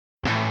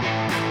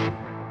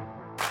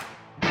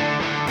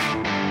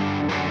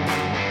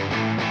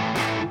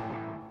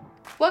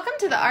Welcome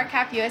to the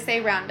RCAP USA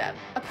Roundup,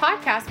 a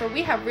podcast where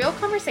we have real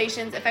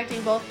conversations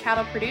affecting both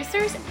cattle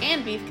producers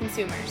and beef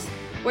consumers.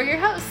 We're your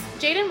hosts,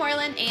 Jaden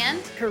Moreland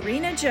and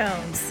Karina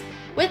Jones.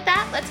 With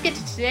that, let's get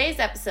to today's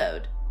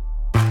episode.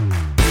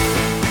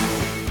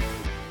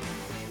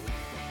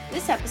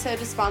 This episode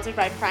is sponsored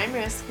by Prime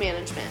Risk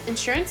Management,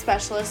 insurance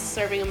specialists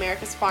serving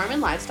America's farm and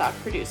livestock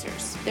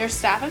producers. Their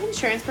staff of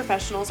insurance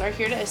professionals are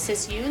here to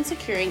assist you in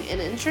securing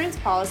an insurance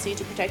policy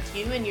to protect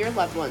you and your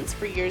loved ones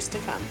for years to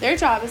come. Their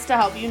job is to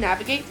help you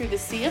navigate through the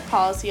sea of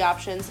policy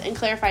options and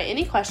clarify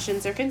any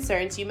questions or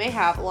concerns you may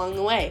have along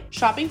the way.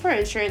 Shopping for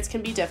insurance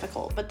can be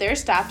difficult, but their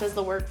staff does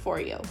the work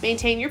for you.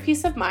 Maintain your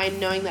peace of mind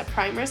knowing that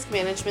Prime Risk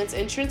Management's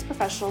insurance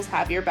professionals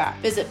have your back.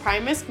 Visit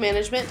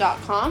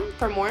primeriskmanagement.com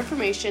for more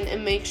information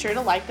and make sure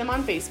to like them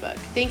on Facebook.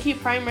 Thank you,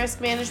 Prime Risk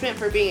Management,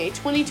 for being a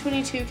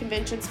 2022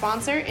 convention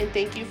sponsor, and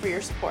thank you for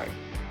your support.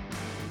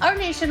 Our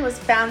nation was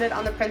founded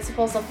on the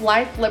principles of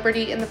life,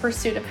 liberty, and the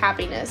pursuit of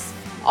happiness,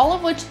 all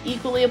of which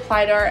equally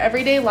apply to our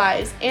everyday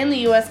lives and the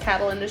U.S.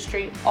 cattle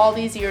industry all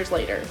these years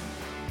later.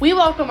 We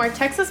welcome our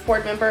Texas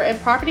board member and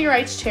property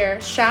rights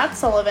chair, Shad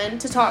Sullivan,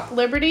 to talk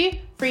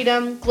liberty,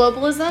 freedom,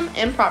 globalism,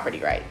 and property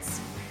rights.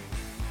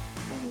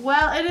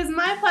 Well, it is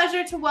my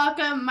pleasure to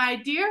welcome my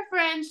dear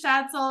friend,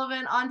 Shad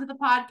Sullivan, onto the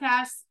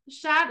podcast.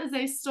 Shad is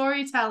a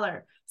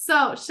storyteller.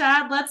 So,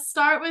 Shad, let's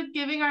start with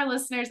giving our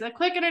listeners a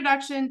quick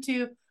introduction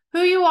to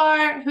who you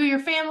are, who your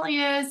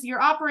family is,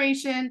 your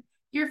operation,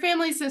 your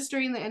family's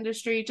history in the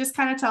industry. Just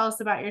kind of tell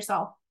us about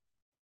yourself.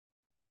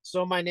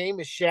 So my name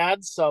is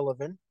Shad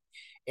Sullivan,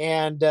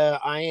 and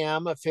I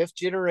am a fifth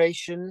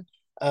generation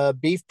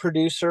beef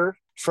producer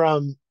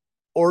from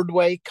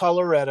Ordway,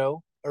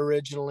 Colorado,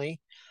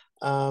 originally.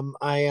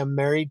 I am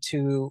married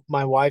to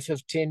my wife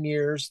of 10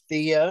 years,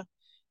 Thea,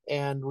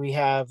 and we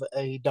have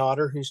a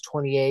daughter who's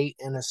 28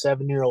 and a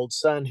 7-year-old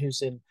son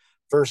who's in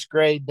first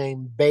grade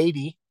named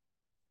Beatty.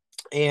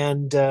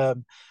 And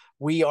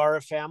we are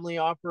a family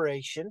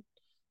operation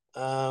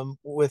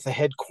with a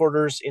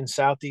headquarters in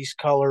Southeast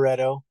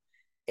Colorado,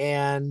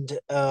 and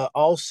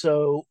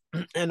also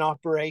an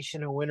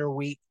operation, a winter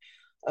wheat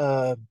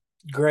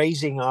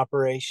grazing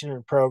operation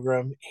and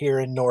program here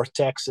in North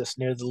Texas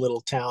near the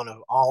little town of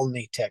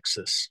Alney,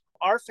 Texas.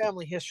 Our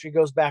family history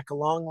goes back a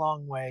long,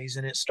 long ways,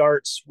 and it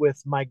starts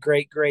with my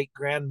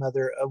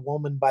great-great-grandmother, a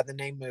woman by the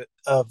name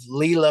of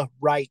Leela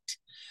Wright,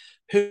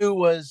 who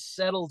was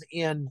settled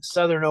in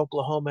southern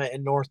Oklahoma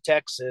and North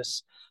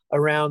Texas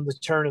around the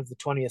turn of the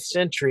 20th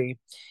century.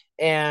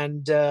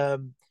 And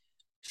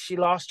she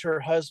lost her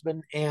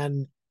husband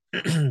and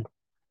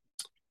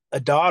a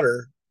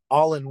daughter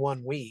all in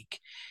 1 week.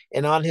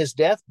 And on his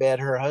deathbed,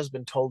 her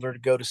husband told her to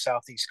go to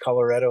Southeast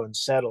Colorado and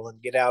settle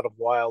and get out of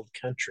wild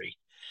country.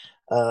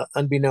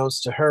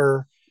 Unbeknownst to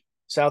her,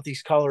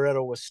 Southeast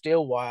Colorado was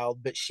still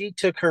wild, but she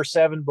took her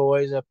 7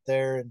 boys up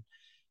there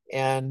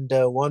and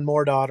one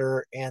more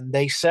daughter, and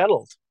they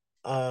settled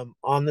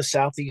on the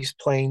Southeast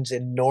Plains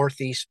in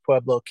Northeast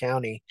Pueblo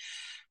County,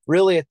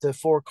 really at the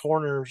Four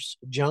Corners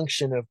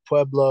junction of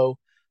Pueblo,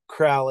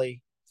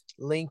 Crowley,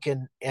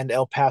 Lincoln, and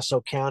El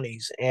Paso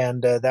counties.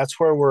 And that's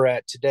where we're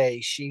at today.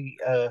 She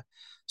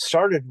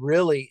started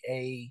really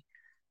a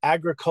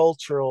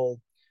agricultural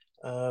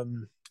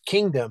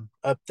kingdom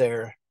up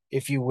there,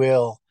 if you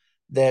will,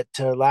 that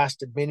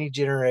lasted many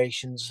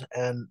generations.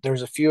 And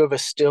there's a few of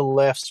us still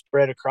left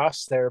spread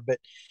across there. But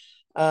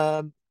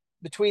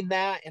between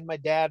that and my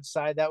dad's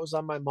side, that was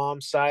on my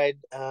mom's side.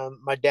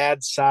 My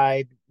dad's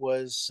side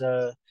was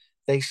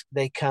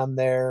they come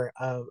there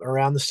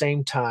around the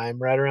same time,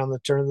 right around the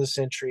turn of the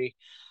century,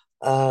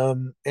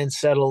 and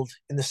settled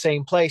in the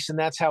same place. And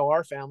that's how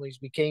our families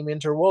became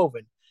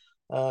interwoven.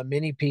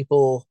 Many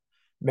people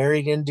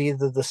married into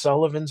either the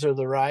Sullivans or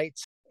the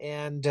Wrights.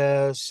 And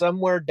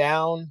somewhere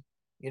down,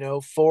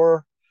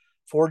 four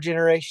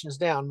generations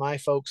down, my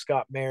folks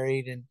got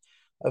married. And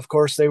of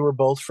course, they were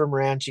both from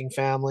ranching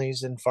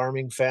families and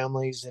farming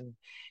families.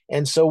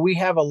 And so we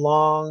have a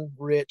long,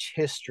 rich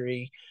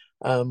history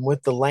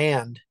with the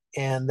land.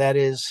 And that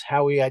is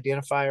how we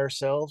identify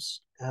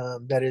ourselves.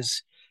 That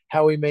is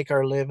how we make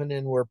our living.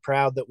 And we're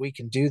proud that we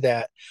can do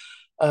that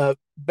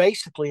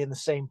basically in the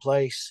same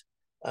place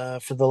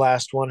for the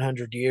last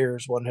 100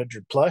 years,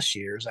 100 plus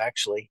years,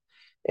 actually.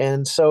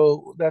 And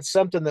so that's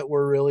something that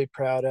we're really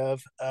proud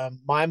of.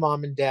 My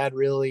mom and dad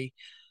really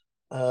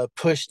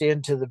pushed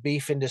into the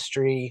beef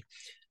industry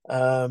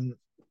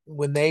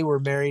when they were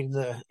married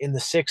in the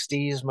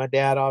 60s. My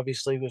dad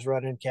obviously was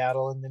running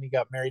cattle, and then he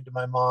got married to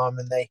my mom,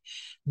 and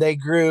they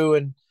grew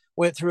and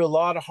went through a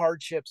lot of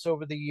hardships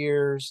over the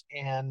years.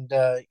 And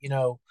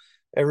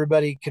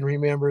everybody can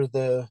remember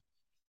the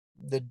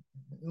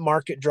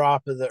market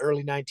drop of the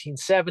early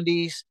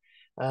 1970s.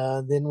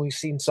 Then we've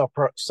seen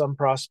some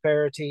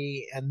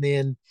prosperity, and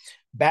then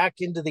back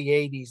into the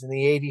 80s, and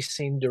the 80s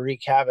seemed to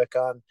wreak havoc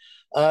on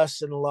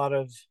us and a lot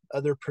of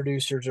other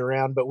producers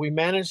around, but we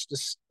managed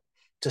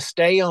to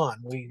stay on.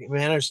 We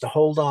managed to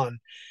hold on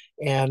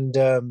and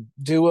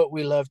do what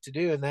we love to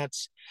do, and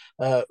that's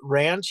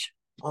ranch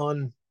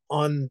on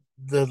on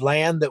the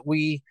land that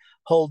we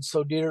hold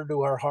so dear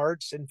to our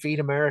hearts and feed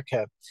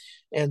America.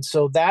 And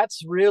so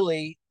that's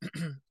really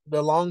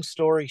the long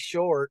story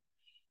short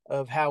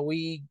of how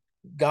we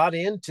got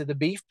into the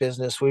beef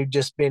business. We've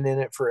just been in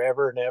it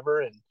forever and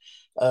ever. And,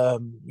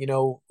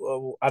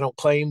 I don't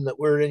claim that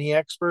we're any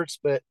experts,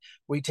 but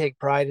we take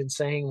pride in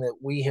saying that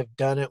we have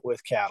done it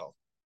with cattle.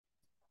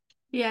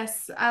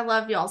 Yes, I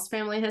love y'all's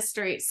family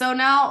history. So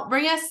now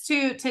bring us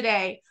to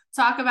today.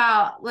 Talk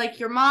about like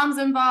your mom's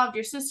involved,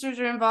 your sisters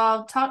are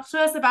involved. Talk to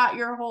us about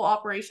your whole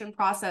operation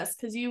process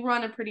because you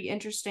run a pretty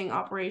interesting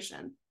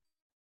operation.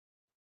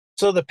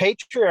 So the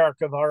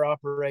patriarch of our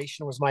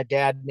operation was my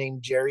dad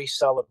named Jerry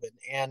Sullivan,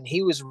 and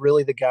he was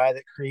really the guy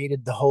that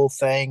created the whole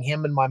thing.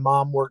 Him and my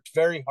mom worked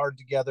very hard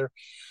together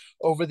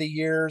over the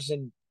years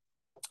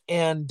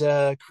and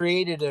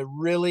created a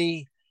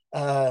really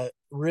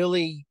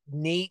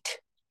neat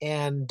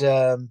and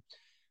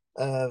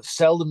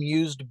seldom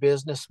used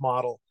business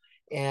model.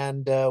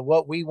 And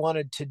what we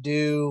wanted to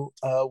do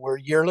were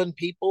yearling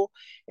people,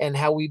 and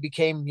how we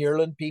became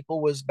yearling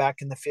people was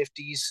back in the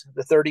 50s,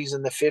 the 30s,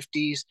 and the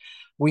 50s.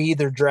 We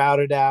either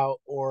droughted out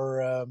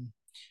or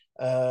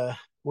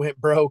went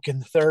broke in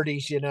the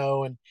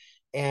 30s,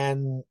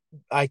 and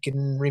I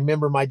can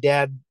remember my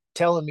dad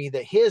telling me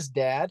that his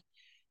dad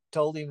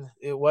told him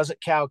it wasn't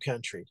cow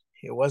country.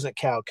 It wasn't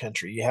cow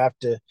country. You have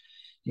to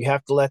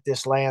let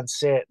this land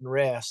sit and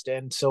rest.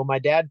 And so my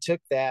dad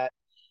took that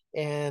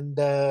and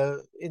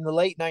in the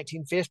late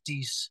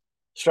 1950s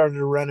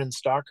started running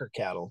stocker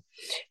cattle,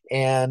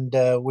 and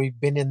we've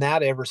been in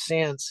that ever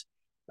since.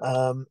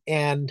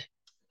 And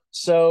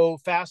so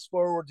fast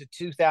forward to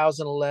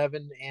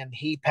 2011, and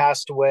he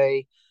passed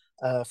away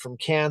from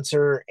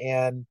cancer.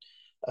 And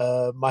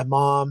my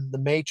mom, the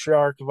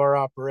matriarch of our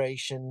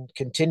operation,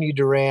 continued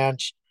to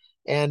ranch.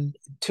 And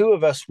two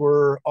of us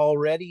were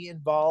already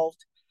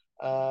involved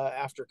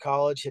after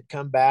college had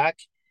come back.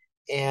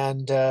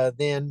 And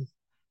then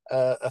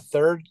a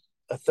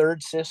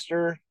third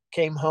sister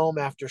came home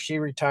after she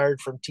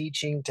retired from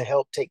teaching to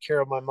help take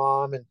care of my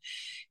mom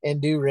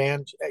and do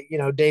ranch,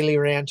 daily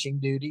ranching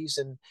duties.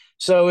 And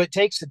so it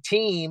takes a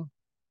team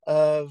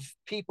of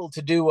people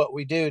to do what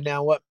we do.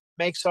 Now, what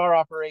makes our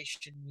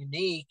operation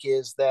unique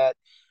is that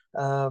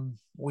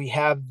we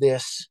have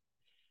this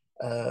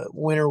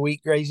winter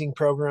wheat grazing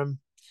program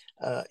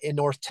in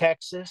North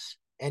Texas,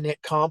 and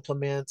it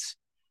complements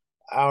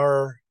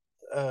our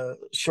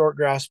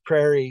shortgrass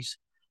prairies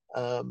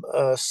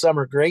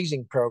summer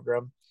grazing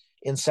program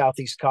in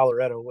southeast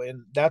Colorado.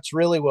 And that's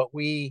really what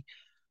we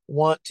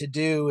want to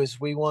do, is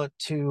we want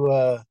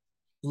to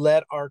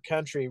let our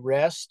country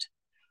rest,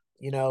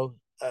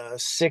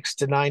 6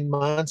 to 9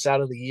 months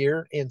out of the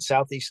year in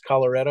southeast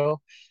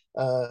Colorado.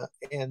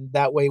 And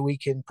that way we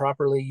can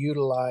properly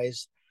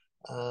utilize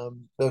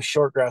those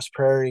shortgrass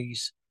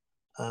prairies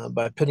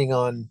by putting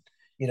on,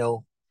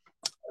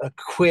 a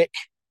quick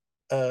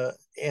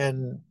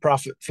and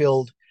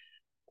profit-filled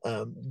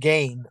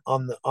gain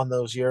on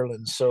those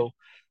yearlings. So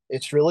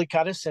it's really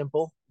kind of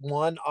simple.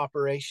 One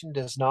operation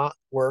does not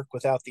work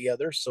without the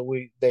other, so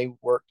they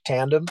work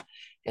tandem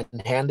and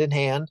hand in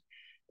hand,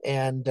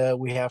 and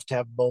we have to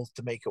have both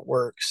to make it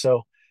work.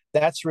 So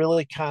that's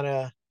really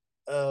kind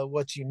of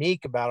what's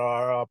unique about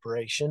our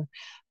operation.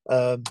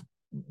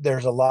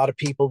 There's a lot of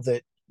people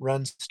that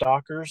run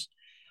stockers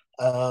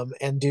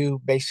and do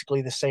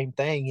basically the same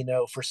thing.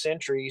 For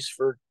centuries,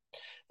 for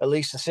at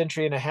least a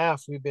century and a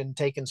half, we've been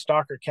taking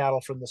stocker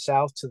cattle from the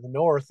south to the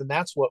north, and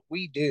that's what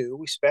we do.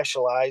 We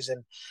specialize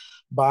in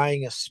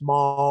buying a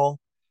small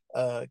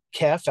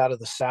calf out of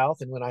the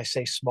south, and when I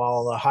say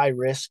small, a high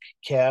risk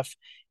calf,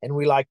 and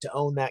we like to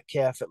own that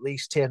calf at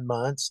least 10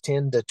 months,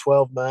 10 to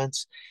 12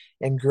 months,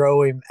 and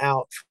grow him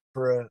out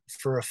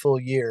for a full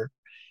year.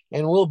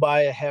 And we'll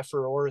buy a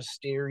heifer or a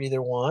steer,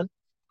 either one.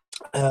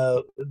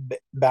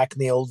 Back in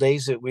the old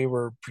days, that we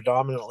were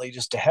predominantly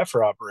just a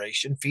heifer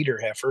operation, feeder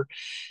heifer.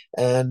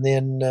 And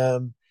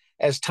then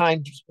as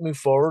time move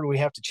forward, we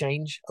have to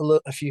change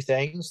a few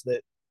things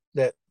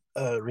that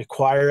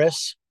require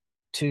us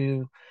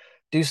to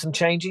do some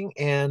changing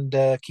and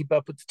keep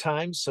up with the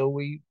times. So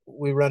we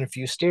run a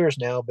few steers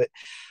now, but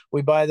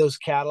we buy those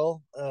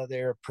cattle.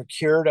 They're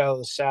procured out of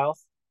the south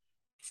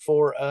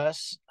for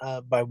us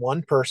by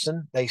one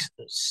person. They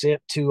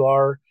sent to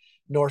our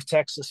North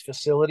Texas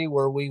facility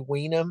where we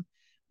wean them.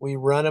 We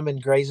run them and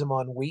graze them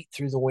on wheat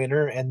through the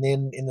winter. And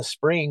then in the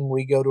spring,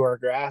 we go to our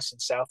grass in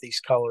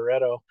southeast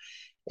Colorado,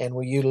 and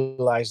we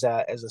utilize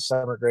that as a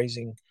summer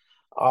grazing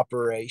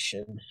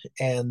operation.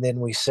 And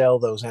then we sell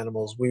those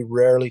animals. We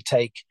rarely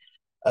take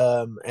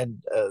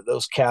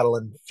those cattle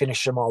and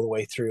finish them all the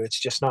way through. It's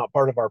just not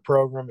part of our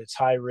program. It's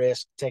high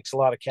risk, takes a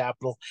lot of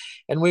capital,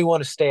 and we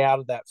want to stay out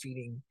of that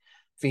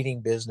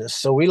feeding business.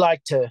 So we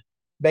like to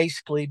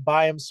basically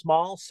buy them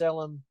small,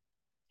 sell them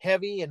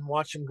heavy, and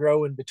watch them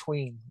grow in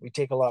between. We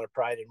take a lot of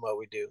pride in what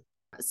we do.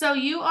 So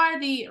you are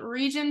the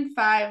Region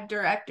 5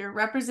 director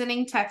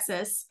representing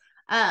Texas,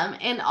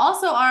 and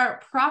also our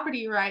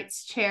property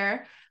rights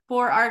chair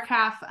for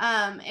RCAF.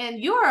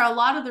 And you are a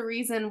lot of the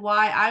reason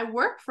why I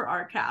work for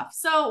RCAF.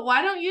 So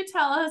why don't you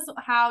tell us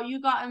how you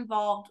got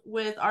involved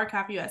with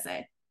RCAF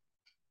USA?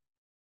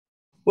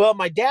 Well,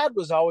 my dad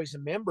was always a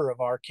member of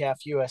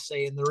RCAF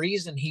USA, and the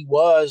reason he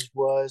was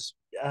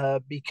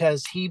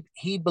because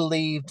he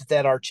believed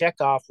that our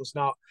checkoff was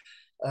not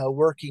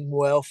working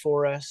well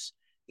for us.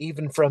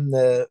 Even from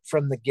the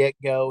get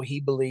go, he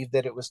believed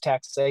that it was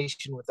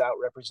taxation without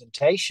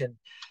representation.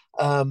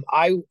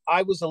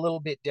 I was a little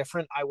bit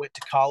different. I went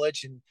to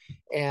college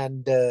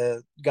and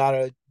got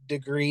a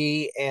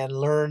degree and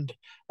learned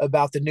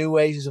about the new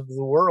ways of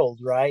the world,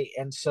 right?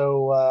 And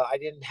so I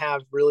didn't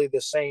have really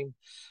the same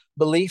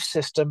belief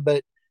system,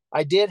 but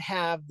I did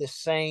have the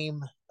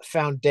same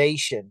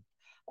foundation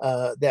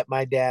that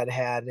my dad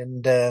had.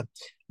 And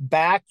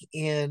back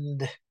in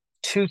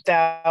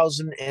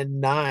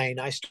 2009,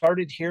 I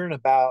started hearing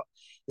about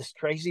this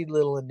crazy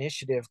little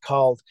initiative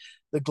called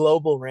the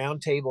Global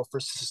Roundtable for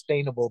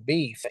Sustainable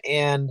Beef.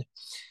 And,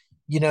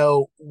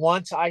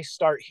 once I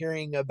start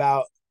hearing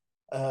about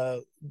uh,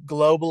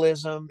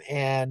 globalism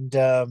and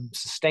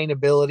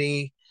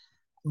sustainability,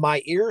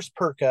 my ears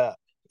perk up.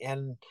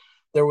 And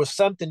there was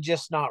something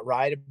just not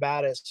right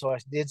about it. So I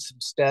did some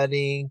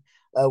studying.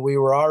 We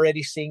were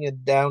already seeing a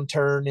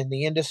downturn in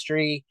the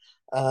industry.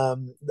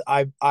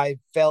 I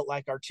felt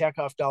like our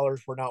checkoff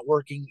dollars were not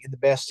working in the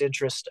best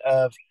interest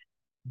of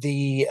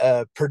the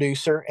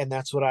producer, and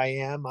that's what I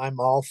am. I'm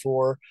all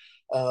for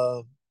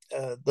uh,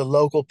 the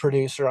local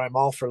producer. I'm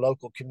all for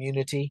local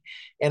community,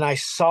 and I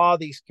saw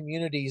these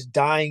communities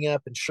dying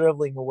up and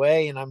shriveling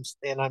away, and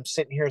I'm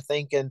sitting here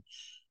thinking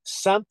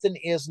something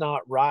is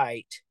not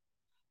right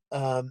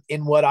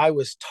in what I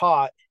was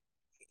taught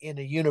in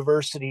a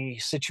university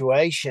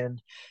situation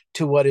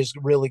to what is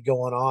really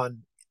going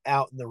on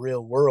out in the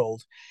real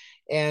world.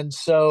 And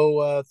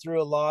so,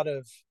 through a lot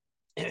of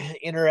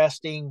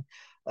interesting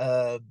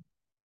uh,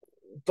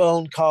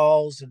 phone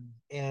calls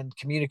and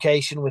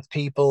communication with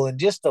people and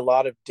just a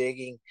lot of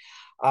digging,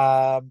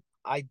 I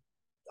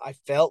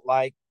felt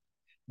like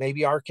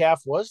maybe RCAF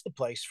was the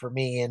place for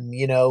me. And,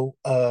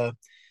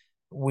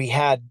 we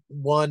had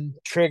one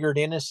triggered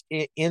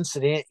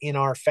incident in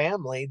our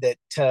family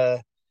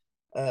that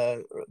uh,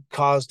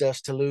 caused us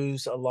to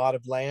lose a lot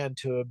of land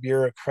to a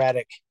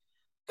bureaucratic,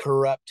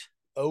 corrupt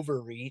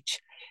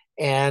overreach.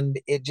 And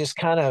it just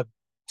kind of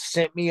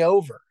sent me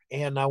over.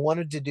 And I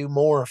wanted to do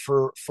more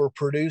for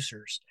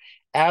producers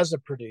as a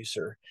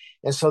producer.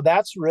 And so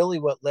that's really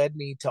what led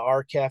me to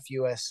RCAF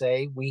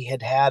USA. We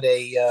had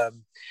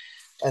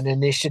an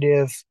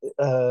initiative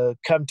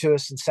come to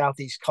us in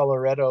Southeast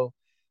Colorado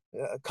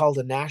called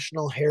a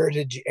National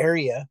Heritage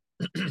Area.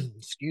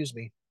 Excuse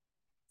me.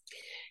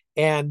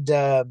 And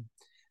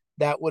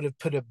that would have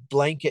put a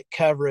blanket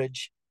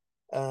coverage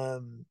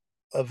um,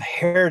 of a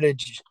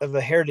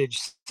heritage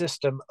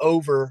system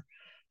over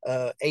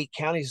 8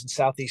 counties in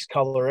Southeast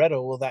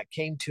Colorado. Well, that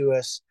came to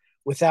us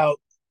without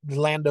the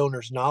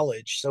landowner's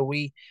knowledge. So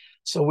we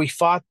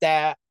fought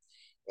that,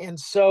 and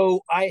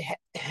so I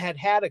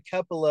had a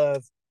couple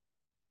of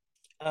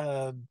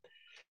um,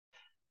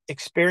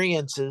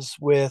 experiences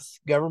with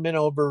government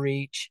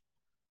overreach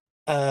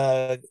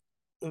uh,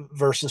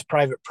 versus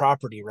private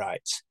property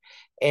rights.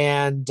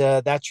 And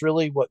that's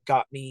really what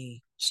got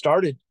me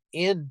started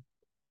in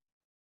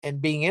and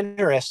being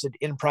interested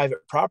in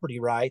private property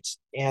rights.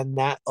 And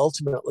that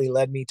ultimately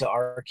led me to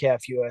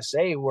RCAF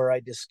USA, where I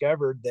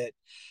discovered that,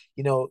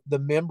 the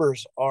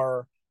members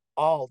are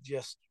all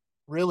just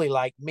really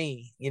like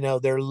me.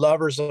 They're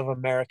lovers of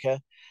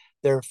America,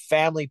 they're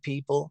family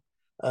people.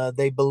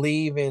 They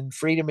believe in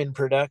freedom in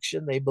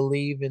production. They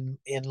believe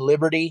in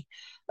liberty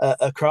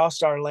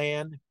across our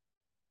land.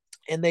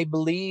 And they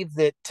believe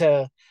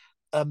that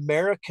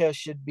America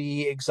should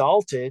be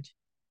exalted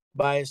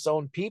by its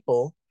own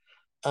people,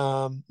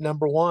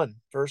 number one,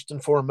 first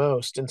and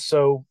foremost. And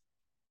so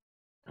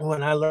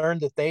when I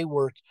learned that they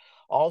were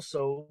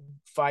also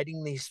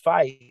fighting these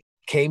fights,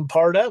 came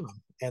part of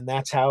them. And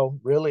that's how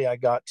really I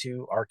got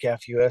to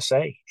RCAF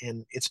USA.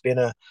 And it's been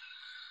a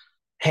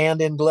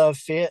hand in glove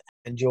fit.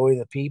 Enjoy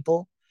the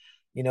people.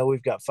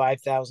 We've got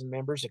 5,000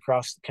 members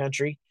across the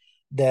country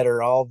that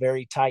are all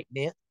very tight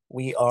knit.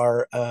 We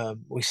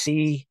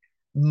see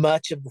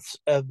much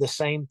of the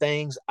same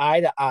things eye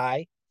to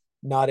eye.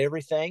 Not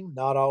everything,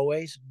 not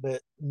always,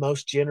 but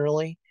most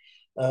generally,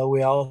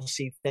 we all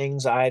see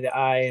things eye to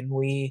eye, and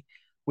we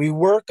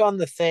work on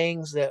the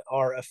things that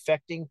are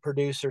affecting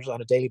producers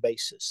on a daily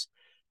basis.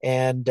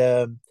 And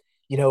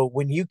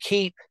when you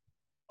keep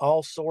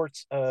all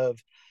sorts of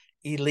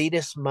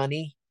elitist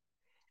money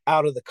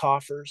out of the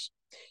coffers,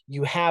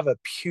 you have a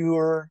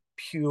pure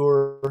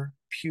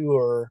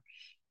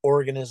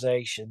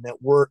organization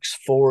that works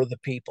for the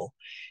people.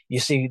 You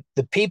see,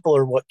 the people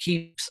are what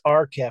keeps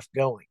RCAF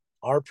going.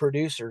 Our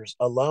producers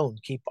alone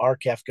keep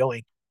RCAF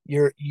going.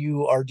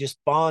 You are just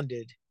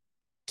bonded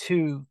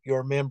to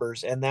your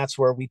members, and that's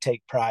where we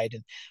take pride.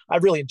 And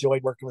I've really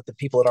enjoyed working with the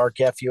people at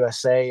RCAF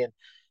USA, and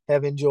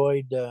have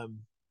enjoyed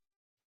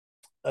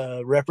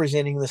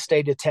representing the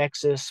state of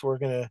Texas. We're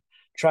going to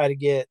try to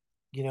get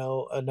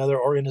another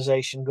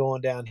organization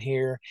going down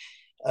here.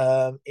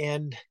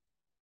 And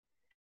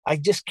I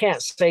just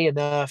can't say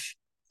enough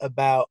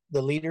about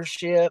the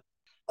leadership,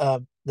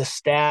 the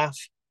staff.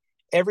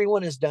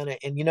 Everyone has done it.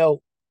 And,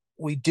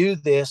 we do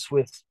this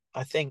with,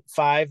 I think,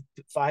 five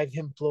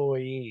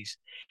employees.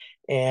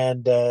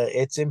 And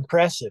it's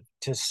impressive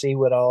to see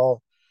what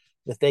all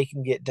that they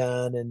can get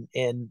done.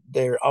 And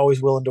they're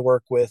always willing to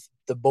work with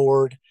the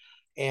board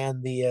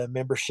and the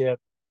membership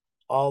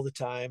all the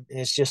time. And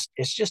it's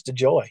just a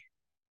joy.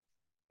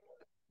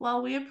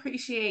 Well, we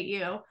appreciate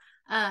you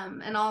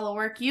and all the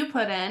work you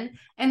put in.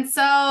 And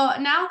so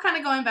now, kind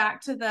of going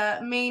back to the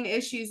main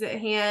issues at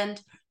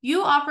hand,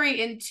 you operate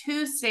in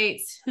two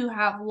states who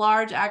have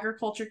large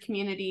agriculture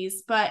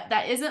communities, but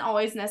that isn't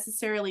always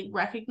necessarily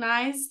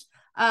recognized.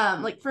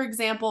 Like, for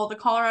example, the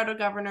Colorado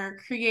governor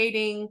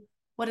creating,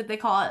 what did they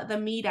call it? The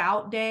Meat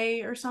Out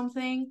Day or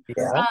something.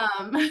 Yeah.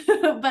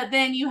 But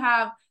then you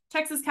have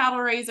Texas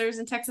cattle raisers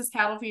and Texas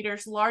cattle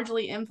feeders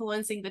largely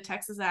influencing the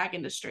Texas ag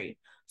industry.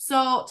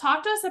 So,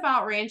 talk to us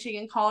about ranching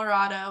in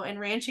Colorado and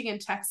ranching in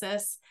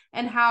Texas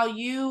and how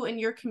you and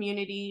your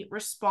community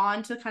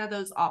respond to kind of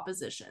those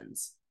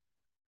oppositions.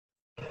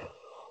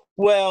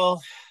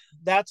 Well,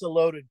 that's a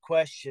loaded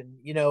question.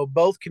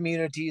 Both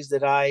communities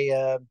that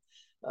I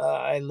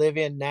live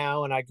in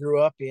now and I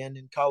grew up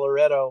in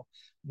Colorado,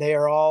 they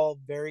are all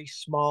very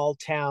small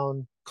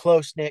town,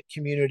 close knit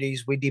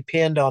communities. We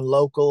depend on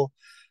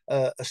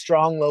a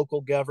strong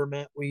local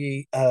government.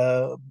 We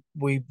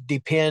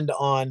depend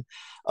on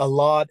a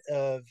lot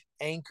of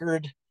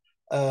anchored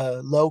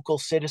local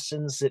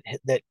citizens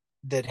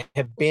that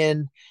have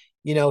been,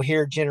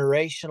 here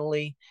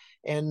generationally,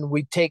 and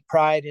we take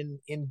pride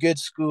in good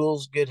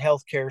schools, good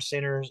healthcare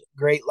centers,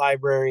 great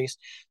libraries.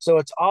 So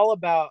it's all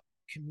about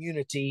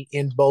community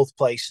in both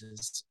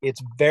places. It's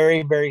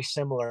very, very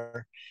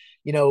similar.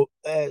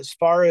 As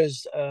far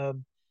as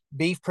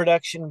beef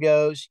production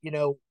goes,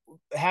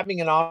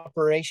 having an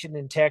operation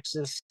in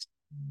Texas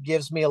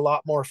gives me a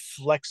lot more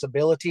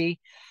flexibility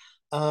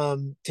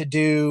to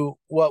do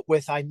what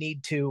with I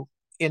need to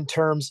in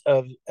terms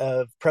of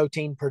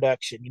protein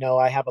production.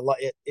 I have a lot.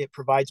 It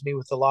provides me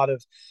with a lot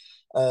of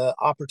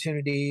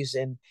opportunities,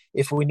 and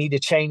if we need to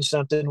change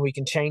something, we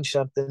can change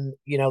something.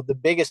 The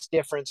biggest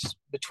difference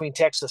between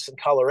Texas and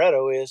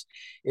Colorado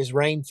is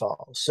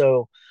rainfall.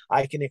 So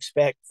I can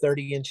expect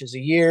 30 inches a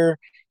year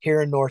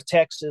here in North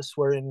Texas,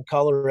 where in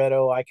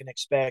Colorado I can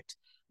expect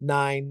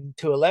 9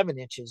 to 11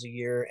 inches a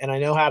year, and I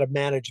know how to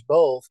manage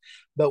both.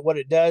 But what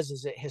it does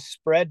is it has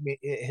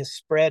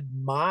spread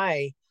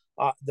my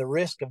the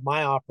risk of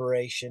my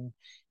operation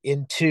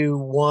into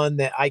one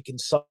that I can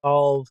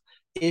solve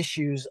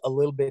issues a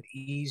little bit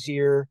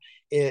easier.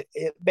 It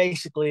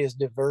basically has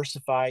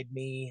diversified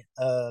me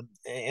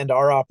and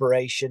our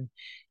operation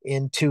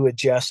into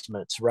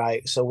adjustments,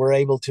 right? So we're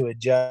able to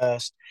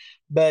adjust.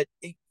 But,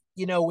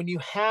 when you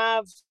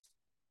have,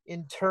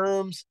 in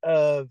terms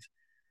of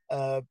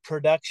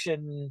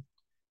production,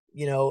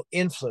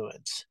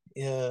 influence,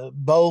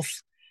 both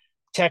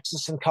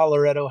Texas and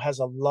Colorado has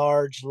a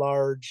large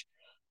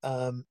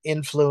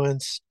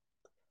influence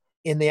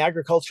in the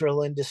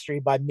agricultural industry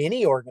by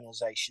many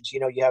organizations.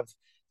 You have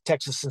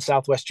Texas and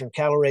Southwestern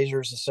Cattle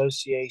Raisers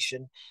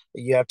Association,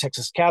 you have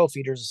Texas Cattle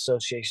Feeders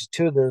Association,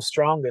 two of the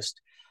strongest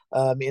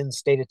in the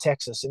state of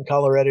Texas. In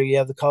Colorado, you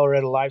have the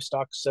Colorado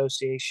Livestock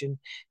Association,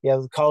 you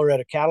have the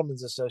Colorado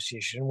Cattlemen's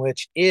Association,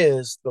 which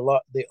is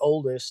the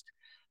oldest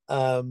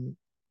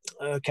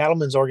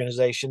cattlemen's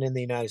organization in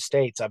the United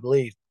States, I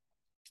believe.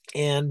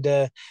 And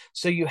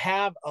so you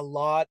have a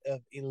lot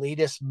of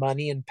elitist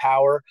money and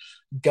power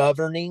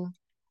governing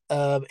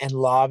and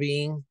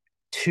lobbying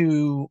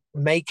to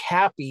make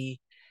happy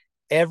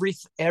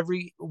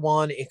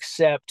everyone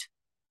except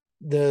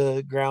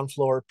the ground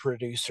floor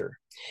producer.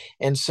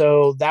 And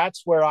so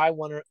that's where I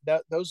want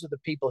to, those are the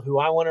people who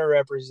I want to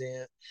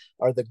represent,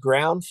 are the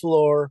ground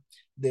floor,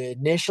 the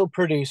initial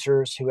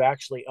producers who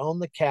actually own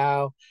the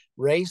cow,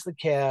 raise the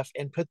calf,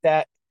 and put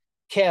that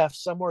calf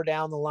somewhere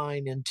down the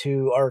line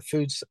into our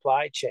food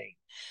supply chain.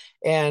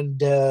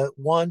 And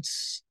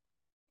once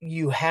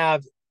you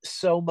have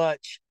so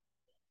much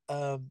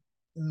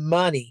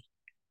money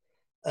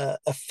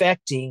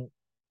affecting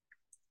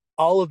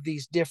all of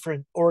these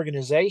different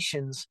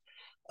organizations,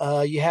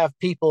 you have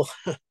people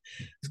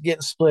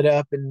getting split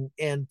up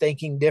and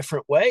thinking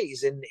different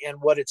ways. And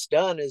what it's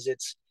done is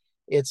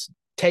it's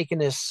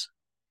taken us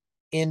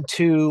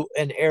into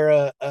an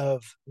era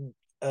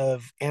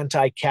of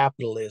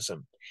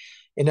anti-capitalism.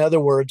 In other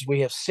words, we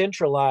have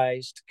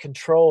centralized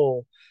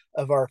control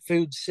of our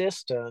food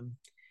system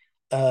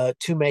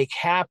to make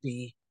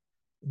happy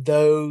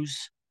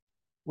those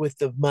with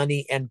the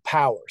money and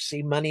power.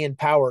 See, money and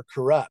power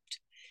corrupt.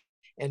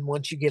 And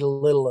once you get a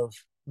little of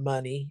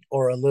money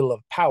or a little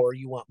of power,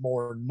 you want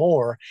more and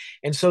more.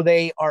 And so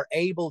they are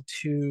able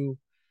to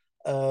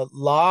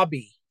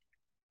lobby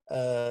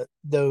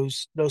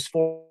those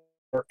four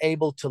are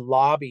able to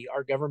lobby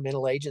our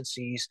governmental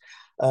agencies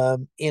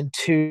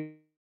into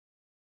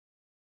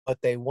what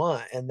they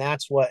want. And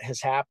that's what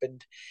has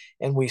happened.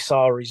 And we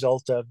saw a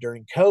result of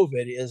during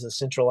COVID is a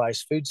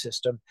centralized food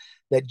system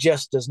that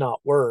just does not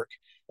work,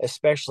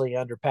 especially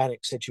under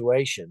panic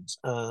situations.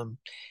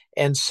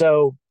 And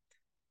so,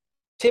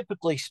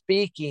 typically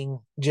speaking,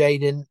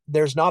 Jaden,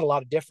 there's not a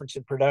lot of difference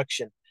in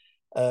production.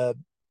 Uh,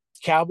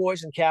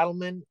 Cowboys and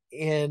cattlemen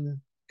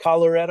in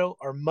Colorado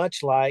are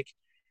much like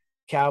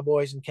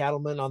cowboys and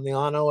cattlemen on the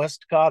Llano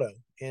Estacado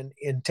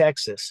in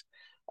Texas.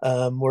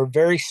 We're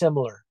very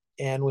similar,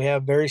 and we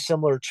have very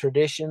similar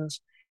traditions,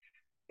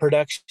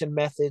 production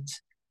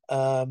methods.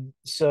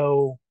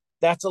 So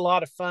that's a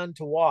lot of fun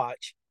to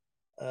watch,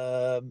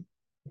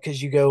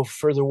 because you go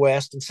further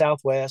west and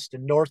southwest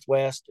and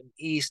northwest and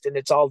east, and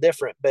it's all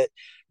different. But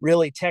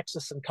really,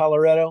 Texas and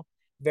Colorado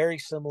very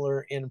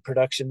similar in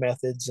production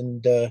methods,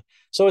 and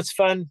so it's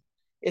fun.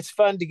 It's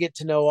fun to get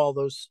to know all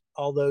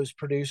those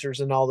producers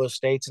in all those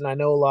states, and I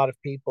know a lot of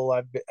people.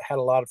 I've had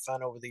a lot of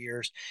fun over the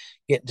years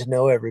getting to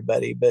know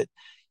everybody. But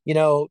you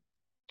know,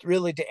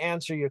 really, to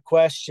answer your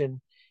question,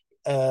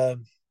 uh,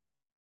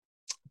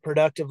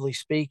 productively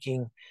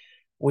speaking,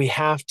 we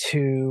have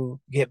to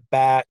get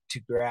back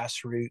to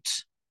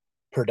grassroots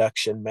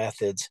production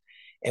methods,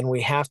 and we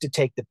have to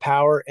take the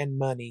power and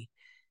money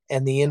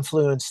and the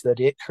influence that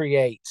it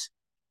creates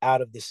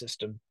out of the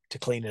system to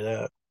clean it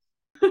up.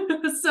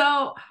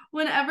 So,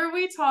 whenever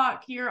we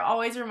talk, you're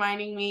always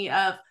reminding me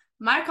of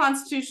my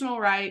constitutional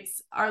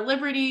rights, our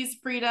liberties,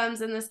 freedoms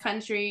in this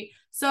country.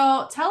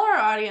 So, tell our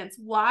audience,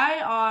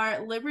 why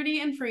are liberty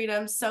and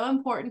freedom so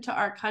important to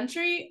our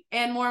country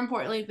and, more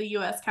importantly, the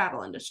U.S.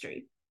 cattle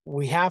industry?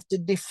 We have to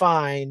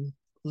define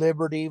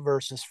liberty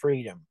versus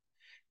freedom.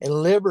 And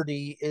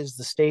liberty is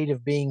the state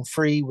of being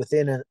free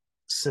within a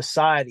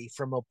society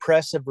from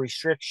oppressive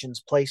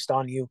restrictions placed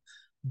on you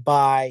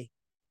by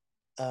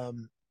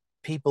um,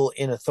 people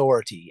in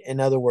authority. In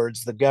other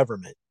words, the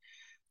government.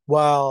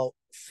 While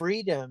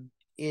freedom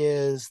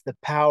is the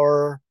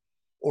power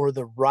or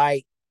the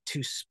right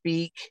to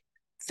speak,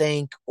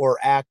 think, or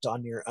act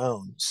on your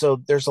own.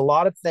 So there's a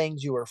lot of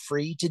things you are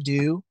free to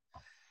do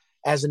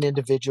as an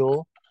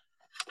individual,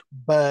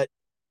 but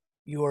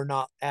you are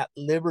not at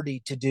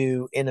liberty to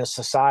do in a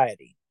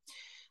society.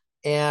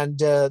 And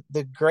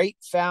the great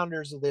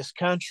founders of this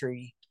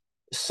country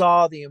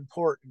saw the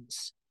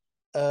importance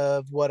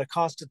of what a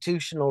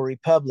constitutional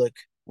republic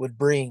would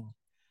bring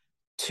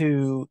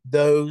to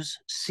those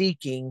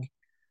seeking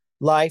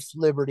life,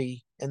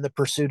 liberty, and the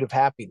pursuit of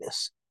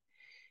happiness.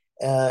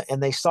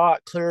 And they saw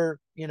it clear,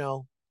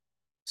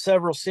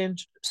 several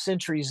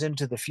centuries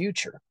into the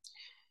future.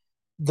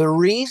 The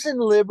reason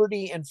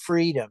liberty and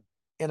freedom,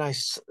 and I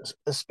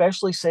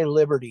especially say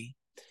liberty,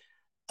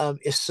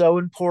 is so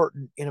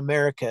important in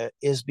America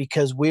is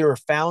because we were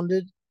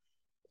founded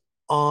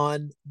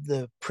on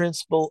the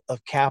principle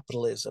of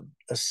capitalism,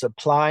 a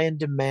supply and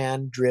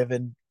demand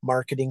driven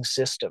marketing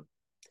system.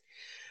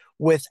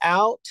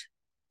 Without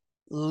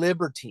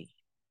liberty,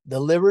 the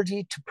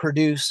liberty to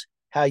produce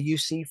how you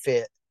see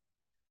fit,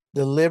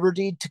 the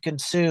liberty to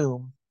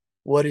consume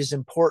what is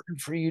important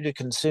for you to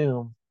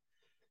consume,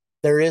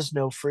 there is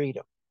no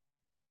freedom.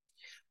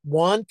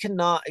 One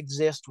cannot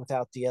exist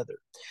without the other.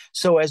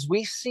 So, as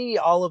we see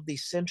all of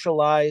these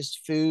centralized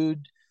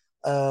food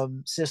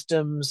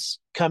systems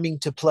coming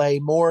to play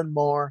more and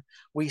more,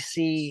 we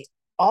see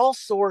all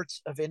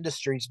sorts of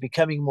industries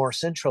becoming more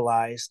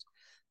centralized.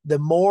 The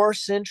more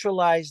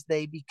centralized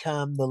they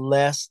become, the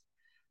less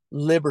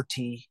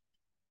liberty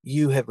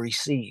you have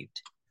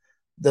received,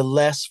 the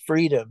less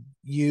freedom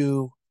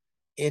you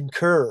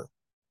incur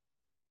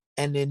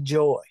and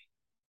enjoy.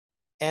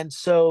 And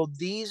so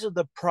these are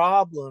the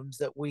problems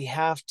that we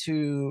have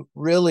to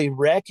really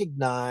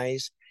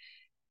recognize,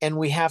 and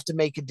we have to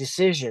make a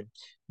decision.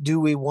 Do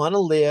we want to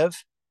live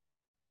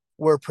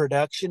where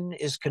production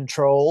is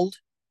controlled,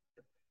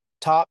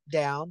 top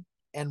down,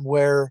 and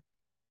where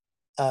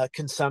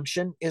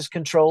consumption is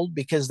controlled?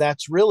 Because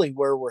that's really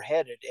where we're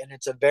headed. And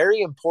it's a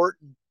very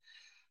important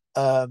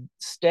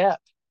step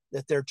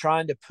that they're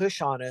trying to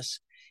push on us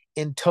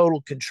in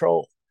total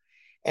control.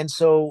 And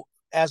so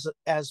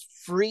as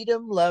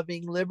freedom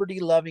loving, liberty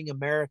loving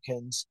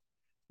Americans,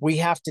 we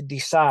have to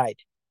decide,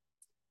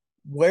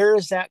 where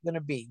is that going to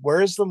be?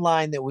 Where is the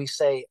line that we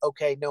say,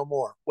 okay, no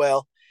more?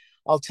 Well,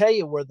 I'll tell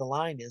you where the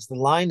line is. The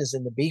line is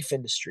in the beef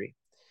industry,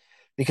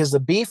 because the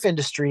beef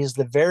industry is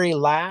the very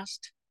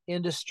last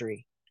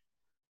industry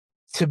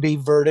to be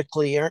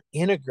vertically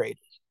integrated,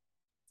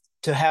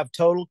 to have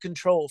total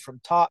control from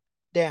top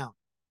down.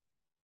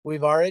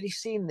 We've already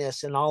seen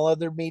this in all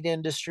other meat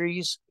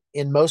industries,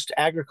 in most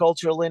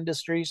agricultural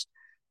industries,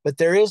 but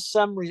there is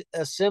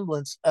a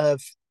semblance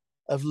of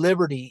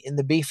liberty in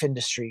the beef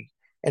industry,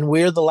 and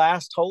we're the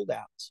last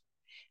holdouts.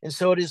 And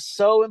so it is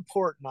so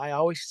important. I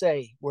always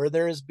say, where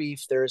there is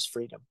beef, there is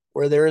freedom.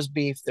 Where there is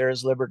beef, there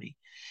is liberty.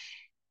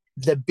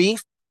 The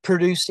beef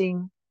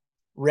producing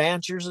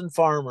ranchers and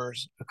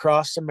farmers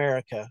across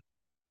America,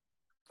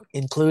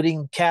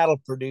 including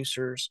cattle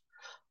producers,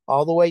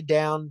 all the way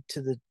down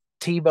to the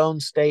T-bone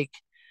steak,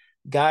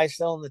 guys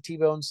selling the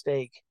T-bone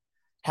steak,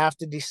 have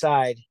to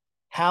decide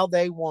how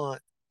they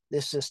want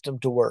this system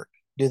to work?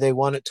 Do they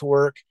want it to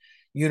work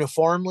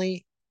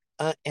uniformly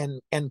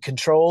and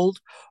controlled,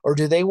 or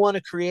do they want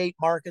to create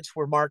markets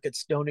where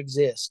markets don't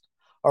exist?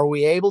 Are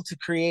we able to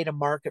create a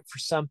market for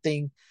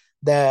something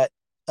that,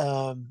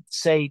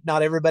 say,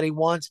 not everybody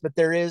wants, but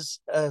there is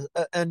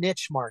a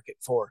niche market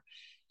for?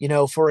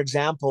 For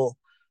example,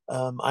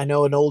 I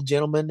know an old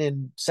gentleman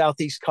in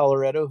southeast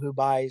Colorado who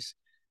buys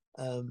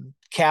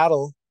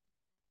cattle,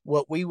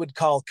 what we would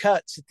call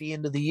cuts at the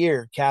end of the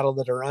year, cattle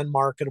that are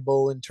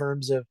unmarketable in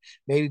terms of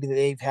maybe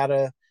they've had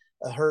a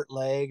hurt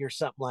leg or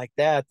something like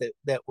that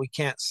we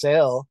can't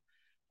sell.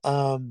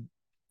 Um,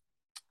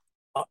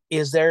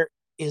 is there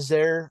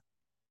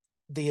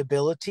the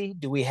ability?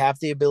 Do we have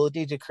the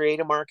ability to create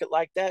a market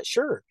like that?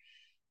 Sure.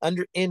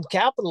 In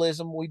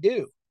capitalism, we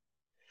do,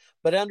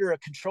 but under a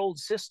controlled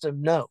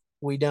system, no,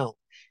 we don't.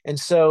 And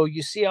so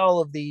you see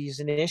all of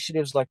these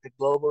initiatives like the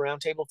Global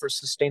Roundtable for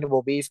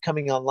Sustainable Beef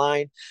coming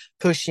online,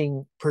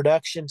 pushing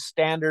production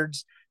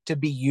standards to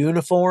be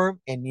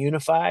uniform and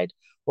unified.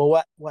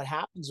 Well, what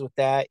happens with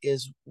that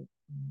is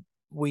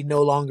we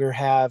no longer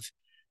have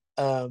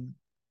a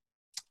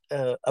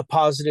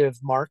positive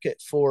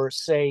market for,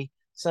 say,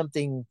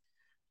 something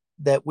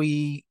that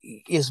we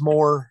is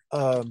more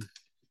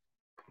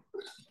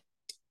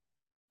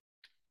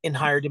in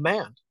higher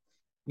demand.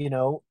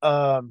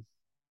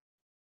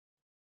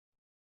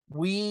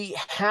 We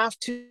have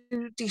to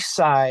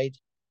decide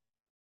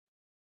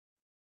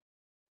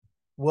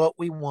what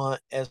we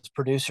want as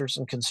producers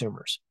and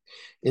consumers.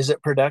 Is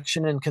it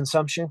production and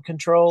consumption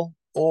control,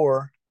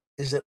 or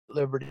is it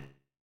liberty?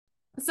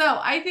 So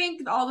I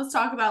think all this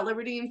talk about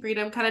liberty and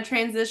freedom kind of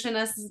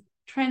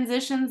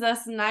transitions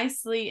us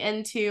nicely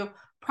into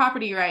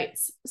property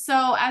rights.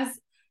 So as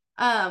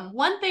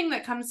one thing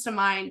that comes to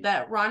mind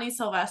that Ronnie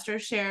Sylvester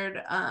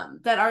shared,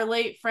 that our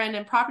late friend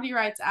and property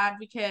rights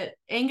advocate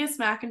Angus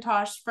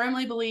McIntosh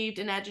firmly believed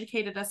and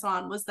educated us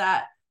on, was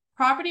that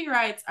property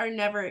rights are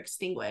never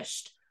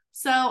extinguished.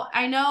 So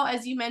I know,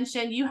 as you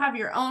mentioned, you have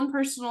your own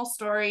personal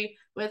story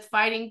with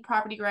fighting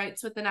property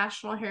rights with the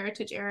National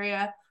Heritage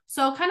Area.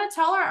 So kind of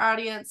tell our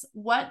audience,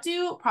 what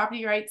do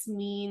property rights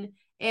mean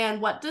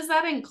and what does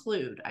that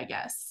include, I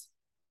guess?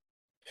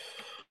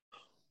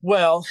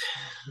 Well,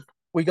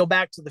 we go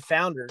back to the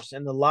founders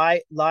and the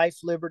life,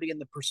 liberty,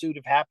 and the pursuit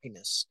of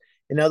happiness.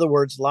 In other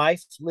words,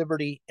 life,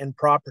 liberty, and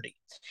property.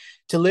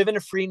 To live in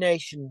a free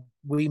nation,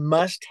 we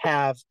must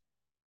have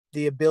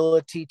the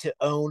ability to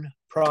own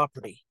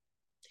property.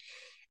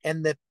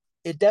 And that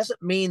it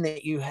doesn't mean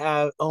that you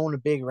own a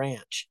big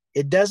ranch.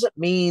 It doesn't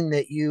mean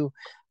that you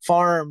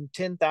farm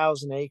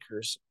 10,000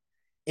 acres.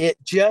 It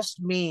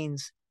just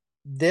means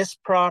this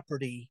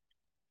property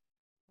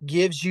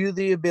gives you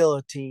the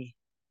ability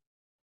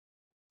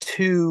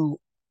to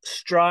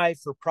strive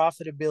for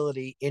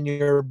profitability in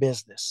your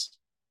business.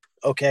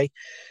 Okay.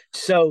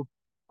 So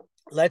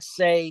let's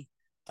say,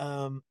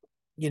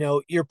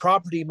 your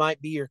property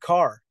might be your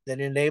car that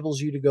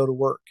enables you to go to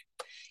work.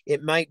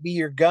 It might be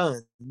your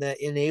gun that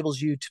enables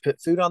you to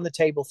put food on the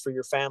table for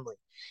your family.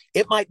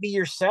 It might be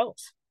yourself.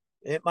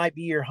 It might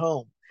be your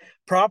home.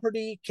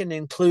 Property can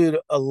include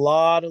a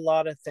lot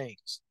of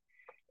things.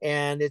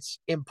 And it's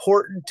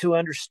important to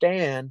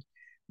understand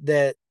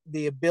that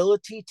the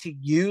ability to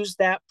use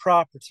that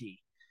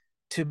property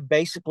to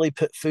basically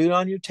put food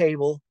on your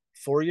table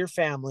for your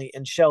family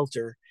and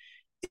shelter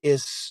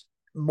is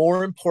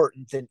more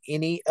important than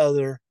any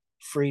other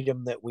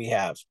freedom that we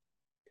have.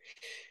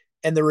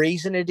 And the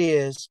reason it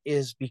is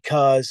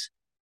because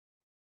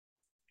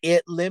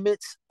it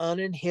limits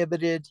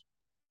uninhibited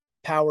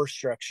power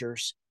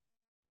structures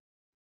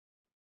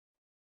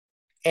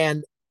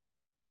and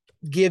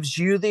gives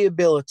you the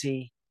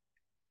ability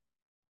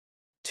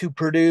to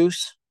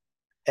produce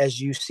as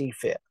you see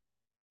fit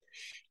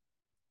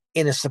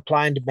in a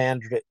supply and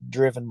demand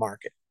driven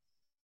market.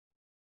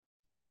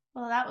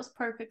 Well, that was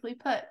perfectly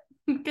put.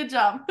 Good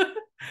job.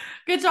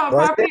 Good job,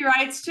 Was property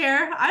rights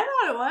chair. I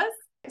thought it was.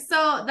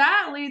 So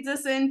that leads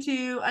us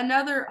into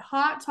another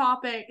hot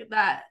topic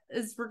that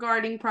is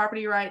regarding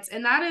property rights,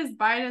 and that is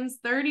Biden's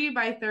 30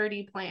 by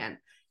 30 plan.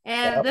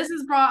 And this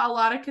has brought a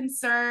lot of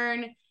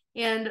concern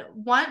and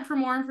want for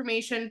more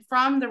information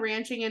from the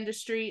ranching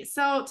industry.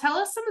 So tell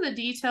us some of the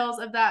details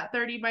of that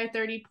 30 by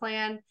 30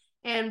 plan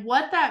and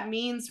what that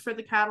means for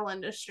the cattle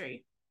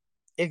industry.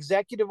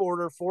 Executive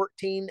Order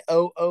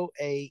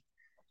 14008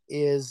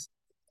 is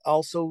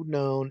also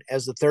known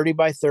as the 30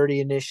 by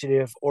 30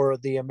 initiative, or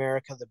the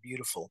America the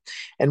Beautiful.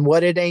 And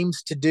what it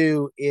aims to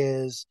do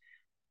is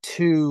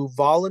to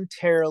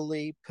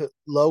voluntarily put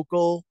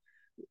local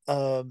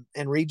and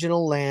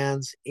regional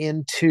lands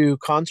into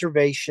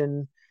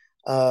conservation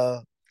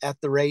at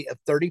the rate of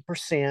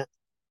 30%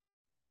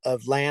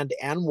 of land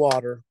and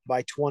water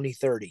by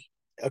 2030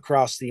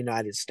 across the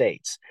United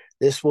States.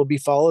 This will be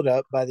followed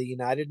up by the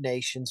United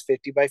Nations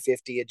 50 by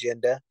 50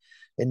 agenda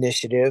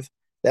initiative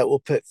that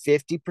will put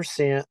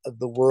 50% of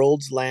the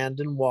world's land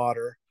and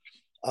water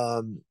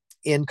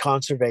in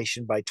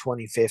conservation by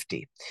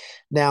 2050.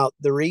 Now,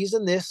 the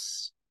reason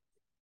this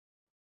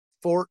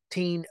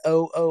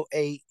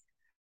 14008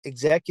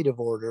 executive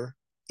order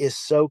is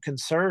so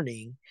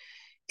concerning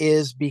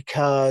is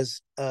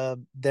because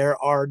there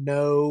are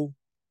no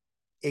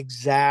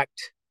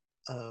exact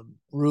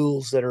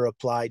rules that are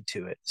applied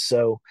to it.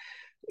 So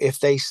if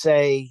they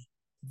say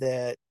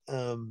that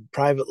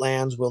private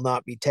lands will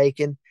not be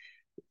taken,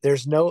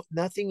 there's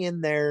nothing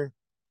in there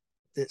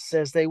that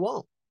says they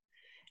won't.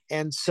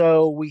 And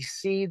so we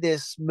see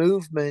this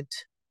movement,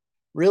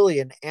 really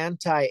an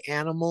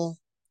anti-animal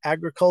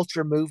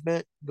agriculture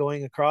movement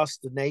going across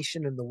the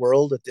nation and the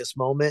world at this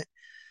moment.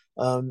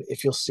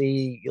 If you'll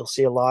see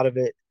a lot of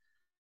it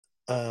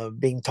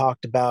being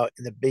talked about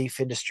in the beef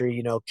industry.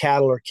 You know,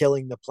 cattle are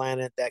killing the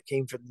planet. That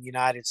came from the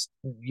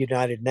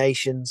United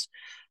Nations,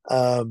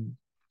 and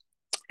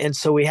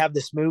so we have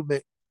this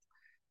movement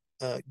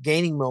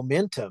gaining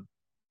momentum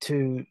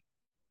to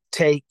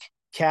take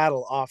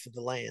cattle off of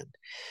the land.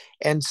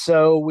 And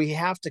so we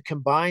have to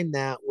combine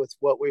that with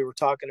what we were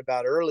talking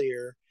about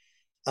earlier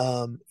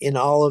in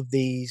all of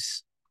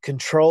these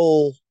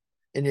control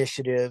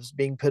initiatives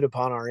being put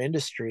upon our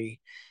industry,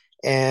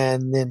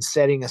 and then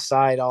setting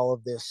aside all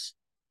of this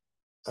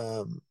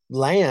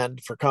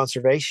land for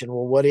conservation.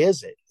 Well, what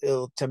is it?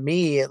 To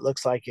me, it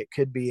looks like it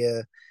could be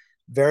a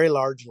very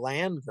large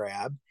land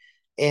grab,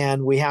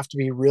 and we have to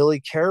be really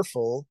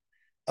careful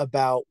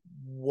about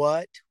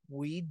what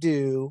we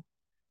do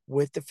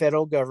with the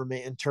federal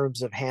government in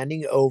terms of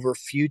handing over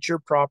future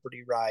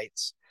property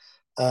rights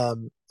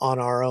on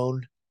our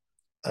own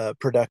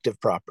productive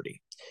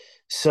property.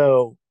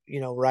 So, you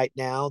know, right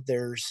now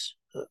there's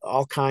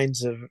all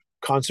kinds of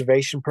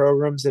conservation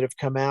programs that have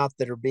come out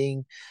that are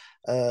being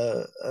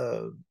uh,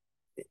 uh,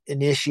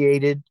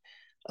 initiated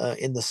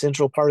in the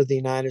central part of the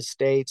United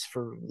States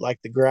for like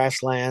the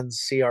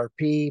Grasslands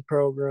CRP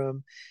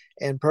program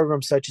and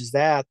programs such as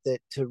that, that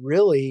to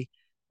really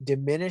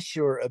diminish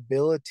your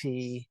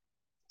ability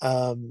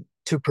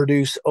to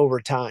produce over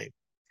time.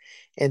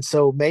 And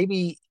so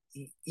maybe,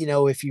 you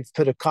know, if you've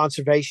put a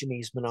conservation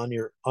easement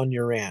on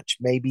your ranch,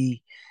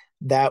 maybe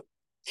that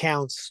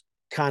counts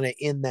kind of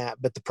in that.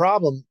 But the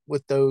problem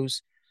with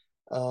those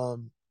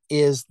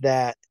is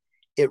that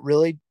it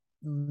really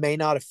may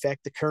not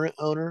affect the current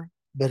owner,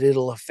 but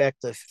it'll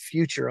affect the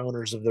future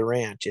owners of the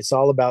ranch. It's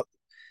all about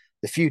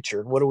the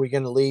future. What are we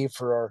going to leave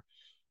for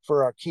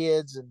our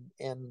kids,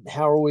 and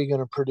how are we going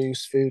to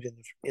produce food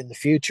in the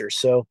future?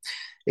 So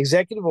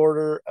Executive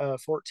Order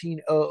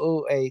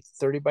 14008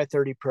 30 by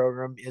 30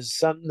 program is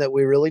something that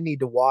we really need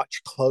to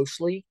watch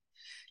closely.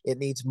 It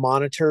needs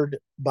monitored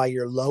by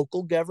your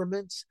local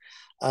governments.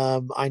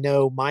 I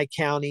know my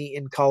county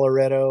in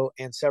Colorado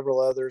and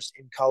several others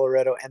in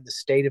Colorado and the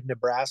state of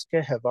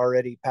Nebraska have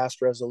already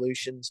passed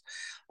resolutions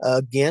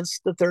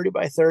against the 30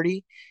 by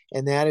 30,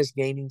 and that is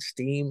gaining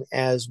steam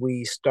as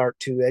we start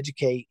to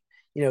educate,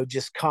 you know,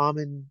 just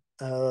common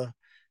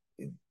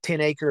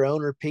 10-acre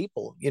owner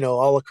people, you know,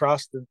 all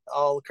across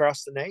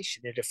the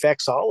nation. It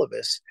affects all of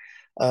us,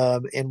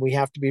 and we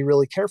have to be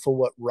really careful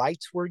what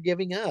rights we're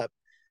giving up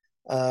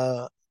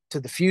to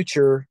the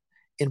future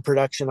in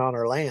production on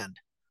our land.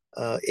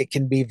 It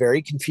can be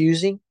very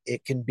confusing.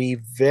 It can be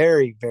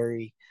very,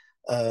 very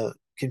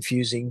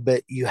confusing,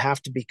 but you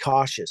have to be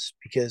cautious,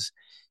 because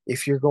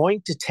if you're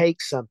going to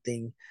take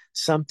something,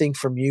 something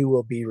from you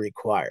will be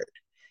required.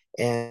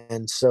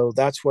 And so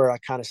that's where I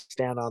kind of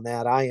stand on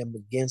that. I am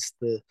against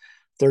the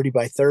 30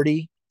 by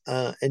 30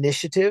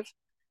 initiative,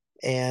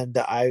 and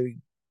I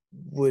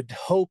would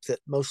hope that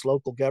most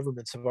local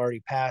governments have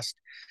already passed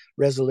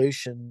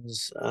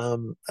resolutions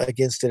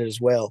against it as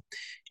well.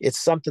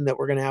 It's something that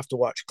we're going to have to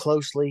watch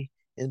closely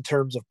in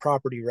terms of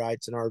property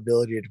rights and our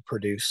ability to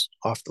produce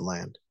off the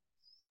land.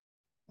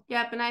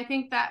 Yep, and I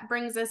think that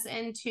brings us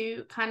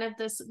into kind of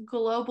this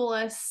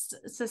globalist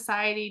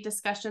society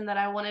discussion that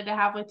I wanted to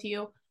have with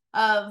you.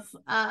 Of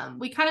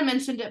we kind of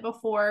mentioned it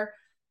before.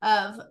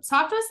 Of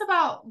talk to us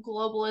about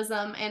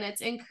globalism and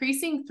its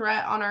increasing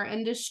threat on our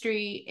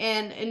industry,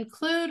 and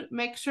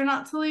make sure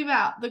not to leave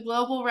out the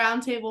Global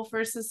Roundtable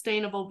for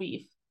Sustainable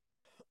Beef.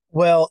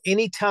 Well,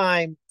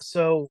 anytime.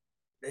 So,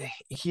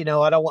 you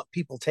know, I don't want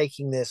people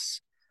taking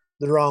this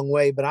the wrong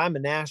way, but I'm a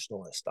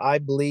nationalist. I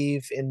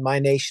believe in my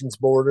nation's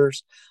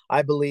borders.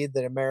 I believe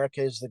that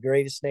America is the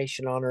greatest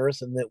nation on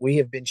earth, and that we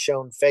have been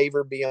shown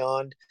favor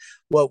beyond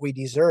what we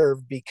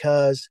deserve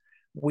because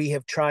we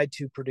have tried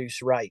to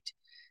produce right.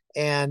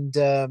 And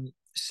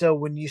so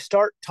when you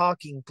start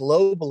talking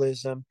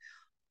globalism,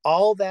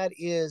 all that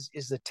is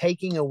the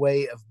taking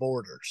away of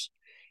borders,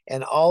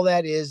 and all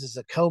that is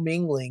a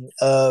commingling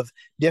of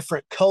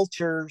different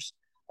cultures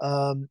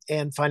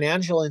and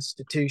financial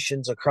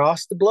institutions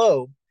across the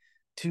globe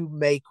to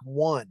make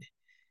one.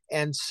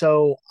 And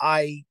so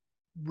I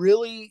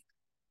really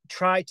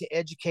try to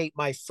educate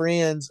my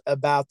friends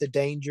about the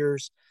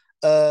dangers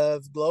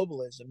of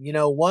globalism. You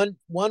know, one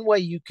way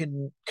you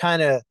can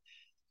kind of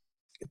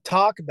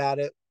talk about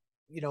it,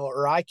 you know,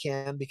 or I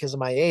can, because of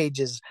my age,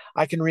 is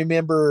I can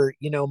remember,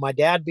 you know, my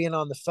dad being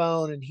on the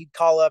phone and he'd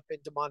call up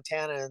into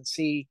Montana and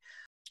see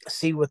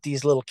see what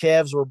these little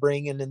calves were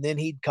bringing, and then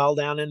he'd call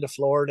down into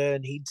Florida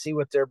and he'd see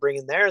what they're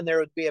bringing there, and there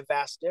would be a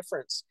vast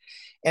difference.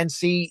 And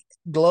see,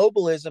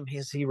 globalism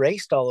has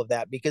erased all of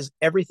that because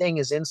everything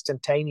is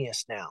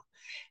instantaneous now,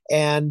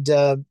 and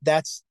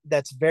that's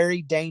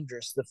very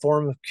dangerous. The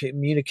form of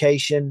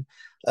communication,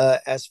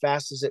 as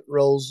fast as it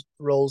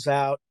rolls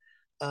out,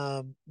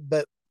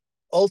 but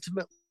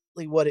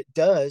ultimately, what it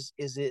does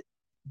is it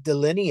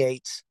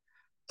delineates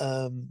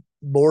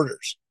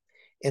borders.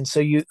 And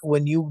so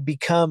when you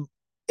become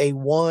a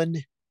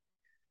one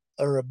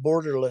or a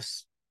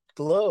borderless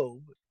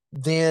globe,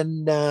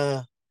 then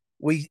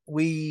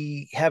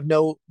we have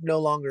no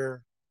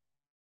longer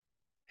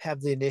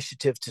have the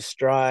initiative to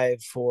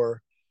strive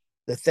for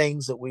the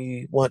things that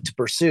we want to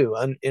pursue.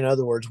 In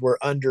other words, we're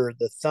under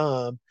the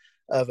thumb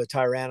of a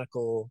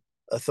tyrannical,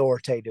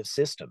 authoritative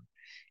system,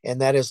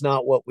 and that is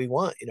not what we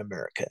want in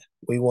America.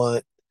 We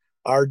want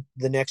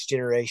the next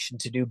generation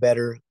to do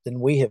better than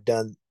we have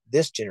done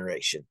this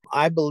generation.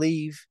 I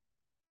believe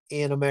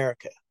in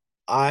America.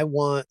 I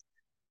want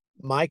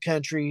my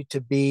country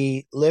to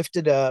be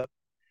lifted up.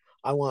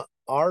 I want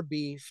our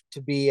beef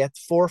to be at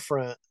the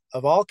forefront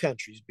of all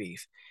countries'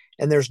 beef.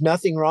 And there's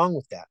nothing wrong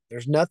with that.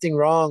 There's nothing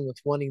wrong with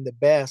wanting the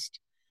best,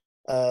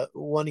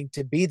 wanting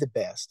to be the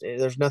best.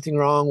 There's nothing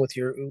wrong with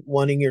your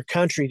wanting your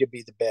country to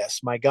be the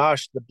best. My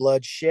gosh, the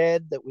blood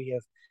shed that we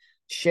have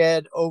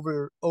shed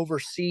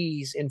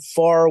overseas in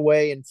far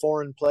away and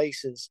foreign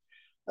places,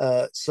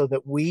 so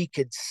that we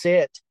could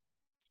sit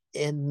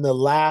in the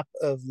lap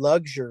of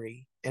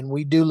luxury, and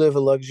we do live a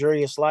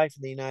luxurious life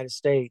in the United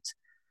States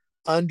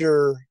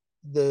under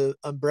the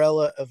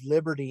umbrella of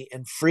liberty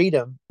and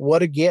freedom.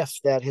 What a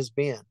gift that has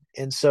been.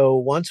 And so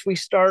once we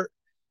start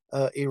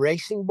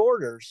erasing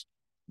borders,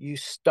 you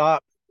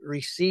stop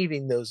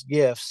receiving those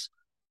gifts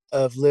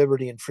of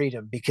liberty and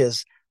freedom,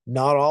 because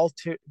not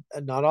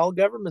all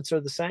governments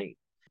are the same.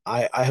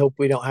 I hope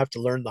we don't have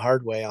to learn the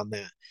hard way on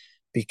that,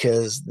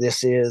 because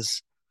this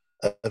is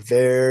a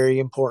very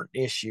important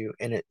issue.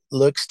 And it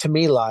looks to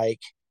me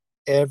like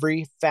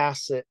every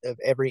facet of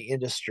every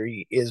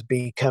industry is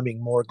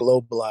becoming more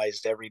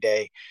globalized every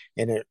day.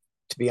 And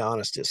to be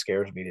honest, it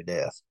scares me to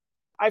death.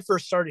 I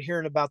first started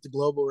hearing about the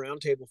Global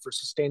Roundtable for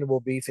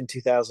Sustainable Beef in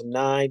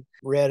 2009,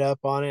 read up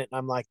on it, and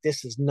I'm like,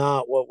 this is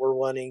not what we're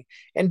wanting.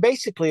 And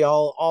basically,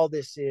 all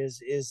this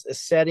is a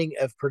setting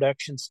of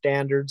production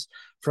standards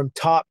from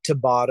top to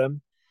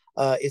bottom.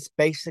 It's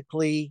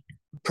basically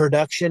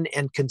production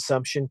and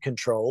consumption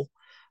control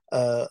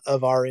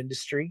of our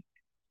industry.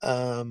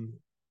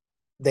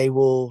 They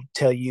will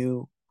tell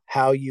you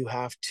how you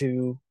have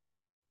to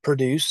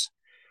produce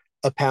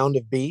a pound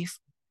of beef,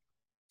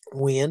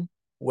 when,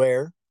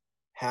 where,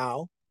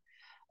 how.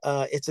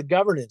 It's a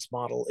governance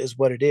model, is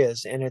what it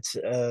is, and it's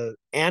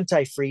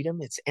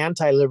anti-freedom, it's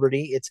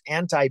anti-liberty, it's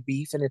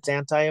anti-beef, and it's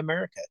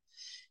anti-America.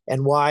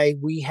 And why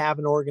we have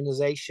an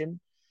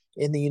organization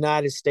in the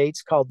United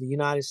States called the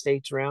United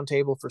States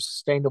Roundtable for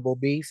Sustainable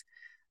Beef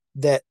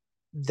that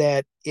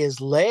is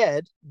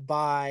led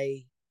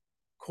by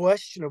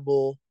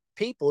questionable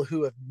people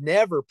who have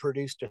never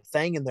produced a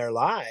thing in their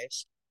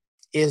lives,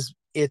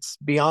 it's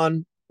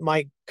beyond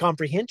my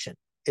comprehension.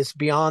 It's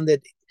beyond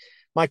that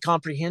my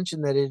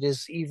comprehension that it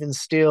is even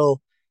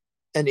still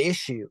an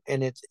issue.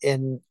 And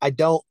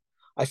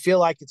I feel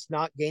like it's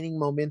not gaining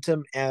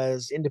momentum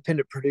as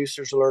independent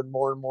producers learn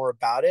more and more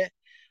about it,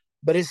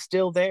 but it's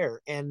still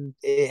there, and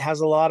it has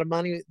a lot of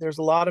money. There's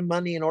a lot of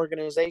money in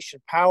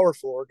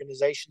powerful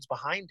organizations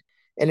behind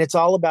it. And it's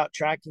all about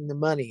tracking the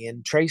money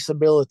and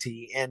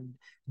traceability and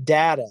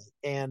data,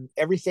 and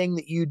everything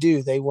that you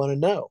do, they want to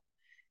know.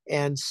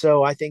 And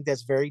so I think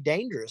that's very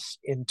dangerous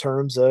in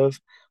terms of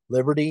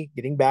liberty,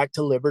 getting back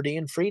to liberty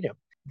and freedom.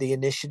 The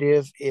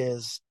initiative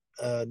is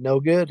no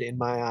good in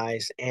my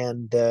eyes.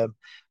 And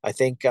I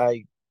think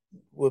I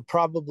would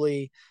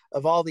probably,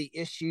 of all the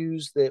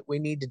issues that we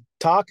need to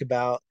talk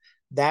about,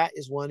 that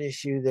is one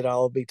issue that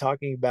I'll be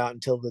talking about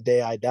until the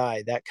day I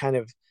die. That kind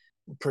of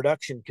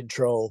production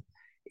control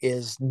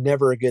is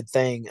never a good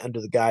thing under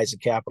the guise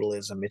of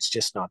capitalism. It's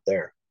just not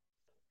there.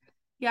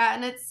 Yeah,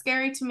 and it's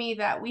scary to me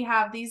that we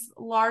have these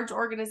large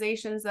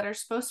organizations that are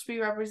supposed to be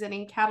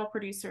representing cattle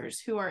producers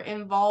who are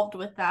involved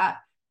with that,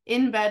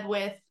 in bed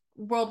with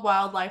World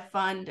Wildlife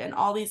Fund and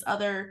all these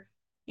other,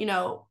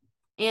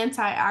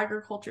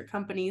 anti-agriculture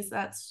companies.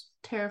 That's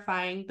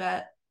terrifying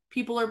that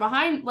people are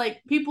behind,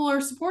 like people are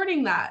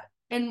supporting that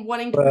and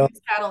wanting to produce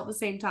cattle at the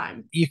same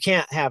time. You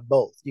can't have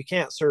both. You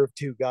can't serve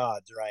two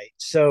gods, right?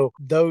 So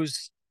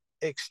those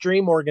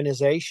extreme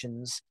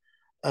organizations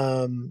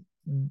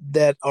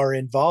that are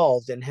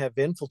involved and have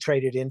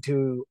infiltrated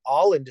into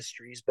all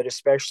industries, but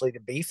especially the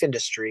beef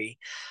industry,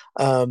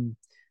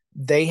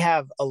 they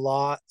have a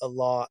lot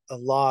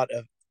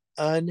of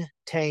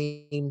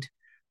untamed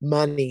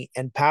money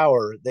and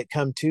power that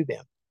come to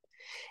them.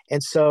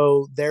 And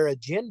so their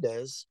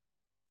agendas,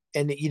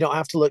 and you don't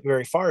have to look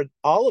very far,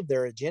 all of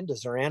their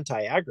agendas are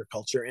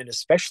anti-agriculture, and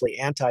especially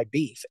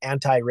anti-beef,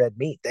 anti-red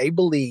meat. They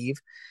believe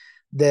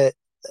that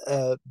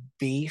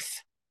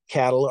beef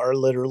cattle are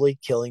literally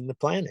killing the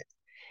planet.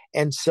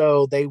 And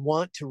so they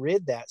want to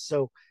rid that.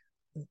 So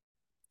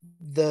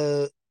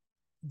the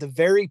the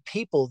very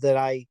people that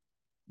I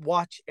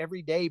watch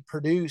every day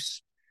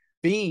produce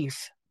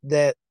beef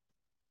that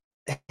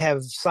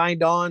have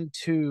signed on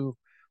to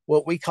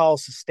what we call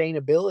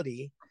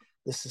sustainability,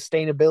 the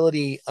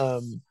sustainability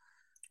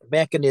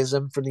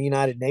mechanism for the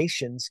United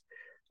Nations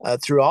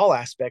through all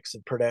aspects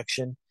of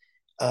production,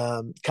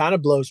 kind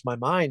of blows my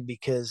mind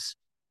because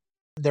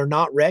they're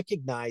not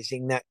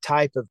recognizing that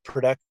type of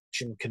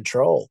production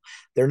control.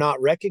 They're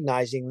not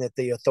recognizing that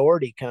the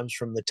authority comes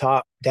from the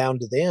top down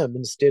to them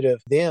instead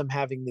of them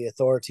having the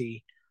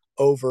authority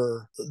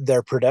over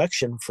their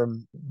production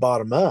from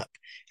bottom up.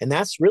 And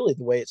that's really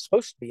the way it's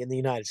supposed to be in the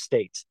United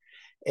States.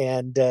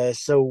 And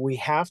so we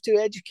have to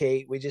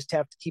educate. We just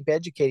have to keep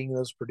educating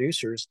those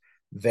producers.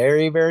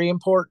 Very, very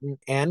important,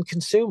 and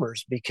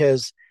consumers,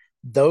 because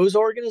those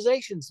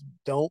organizations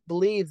don't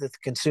believe that the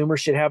consumer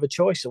should have a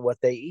choice of what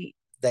they eat.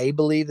 They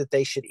believe that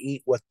they should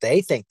eat what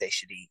they think they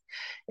should eat.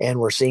 And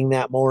we're seeing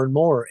that more and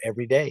more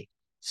every day.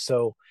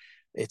 So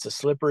it's a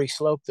slippery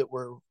slope that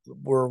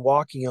we're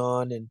walking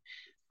on. And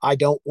I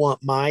don't want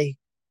my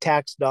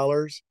tax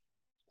dollars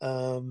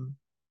um,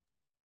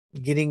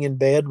 getting in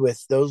bed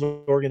with those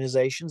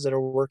organizations that are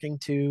working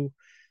to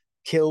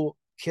kill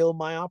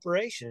my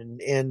operation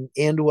and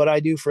end what I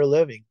do for a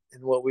living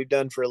and what we've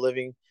done for a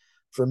living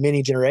for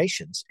many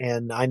generations.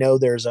 And I know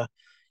there's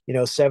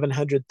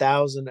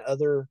 700,000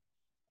 other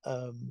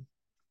um,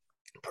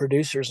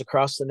 producers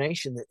across the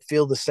nation that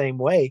feel the same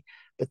way,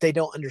 but they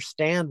don't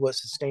understand what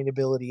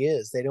sustainability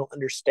is. They don't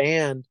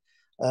understand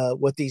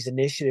what these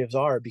initiatives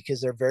are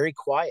because they're very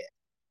quiet.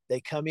 They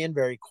come in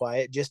very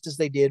quiet, just as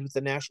they did with the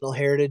National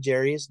Heritage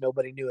Areas.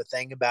 Nobody knew a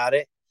thing about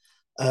it.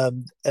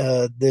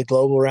 The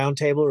Global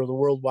Roundtable or the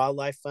World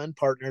Wildlife Fund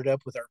partnered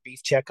up with our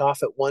beef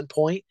checkoff at one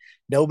point.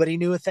 Nobody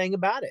knew a thing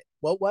about it.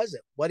 What was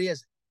it? What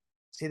is it?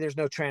 See, there's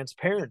no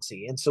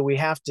transparency. And so we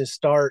have to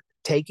start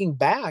taking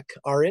back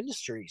our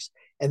industries.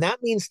 And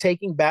that means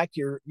taking back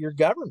your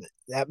government.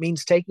 That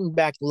means taking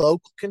back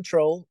local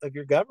control of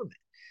your government.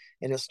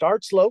 And it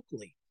starts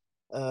locally.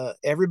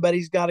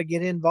 Everybody's got to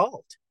get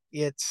involved.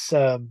 It's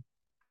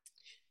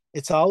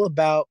all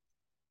about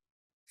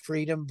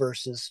freedom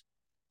versus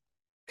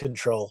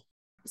control.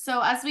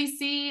 So as we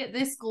see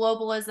this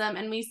globalism,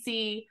 and we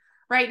see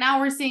right now,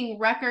 we're seeing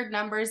record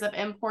numbers of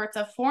imports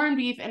of foreign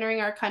beef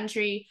entering our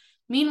country.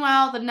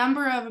 Meanwhile, the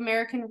number of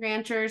American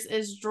ranchers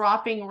is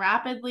dropping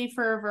rapidly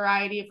for a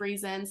variety of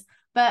reasons.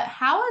 But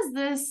how is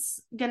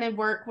this going to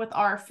work with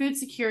our food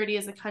security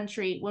as a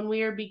country when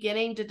we are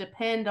beginning to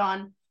depend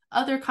on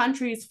other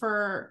countries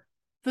for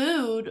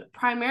food,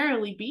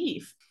 primarily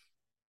beef?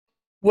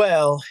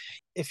 Well,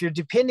 if you're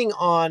depending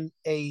on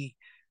a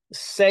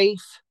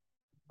safe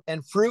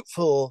and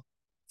fruitful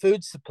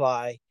food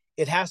supply,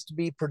 it has to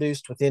be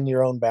produced within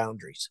your own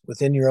boundaries,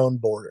 within your own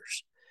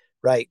borders,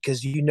 right?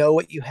 Because you know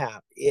what you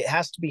have. It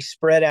has to be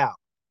spread out.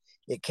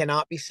 It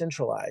cannot be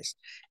centralized.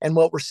 And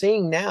what we're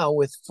seeing now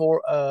with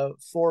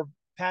four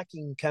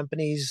packing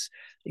companies,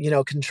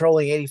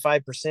 controlling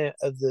 85%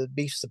 of the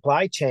beef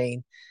supply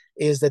chain,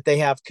 is that they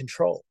have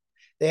control.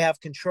 They have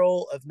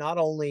control of not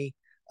only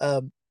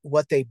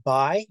what they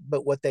buy,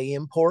 but what they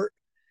import.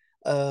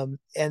 And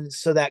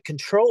so that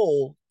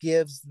control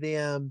gives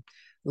them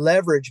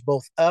leverage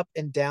both up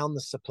and down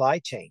the supply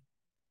chain.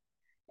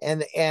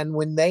 And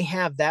when they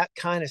have that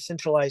kind of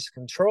centralized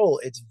control,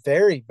 it's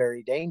very,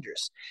 very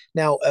dangerous.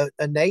 Now,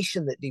 a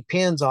nation that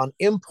depends on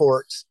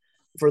imports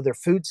for their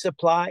food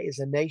supply is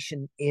a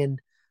nation in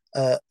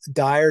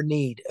dire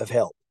need of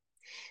help.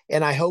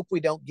 And I hope we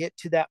don't get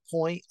to that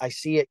point. I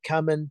see it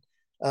coming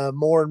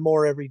more and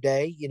more every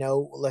day.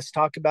 Let's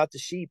talk about the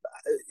sheep.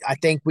 I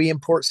think we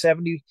import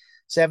 70%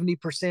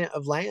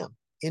 of lamb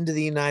into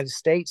the United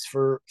States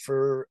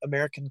for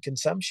American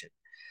consumption.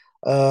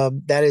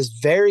 That is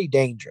very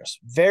dangerous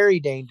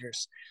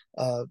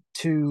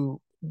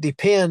to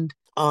depend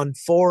on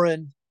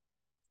foreign,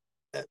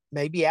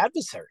 maybe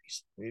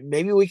adversaries.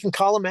 Maybe we can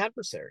call them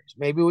adversaries.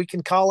 Maybe we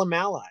can call them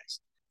allies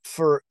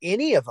for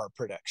any of our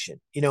production.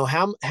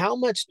 How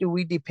much do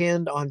we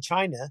depend on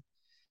China?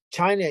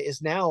 China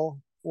is now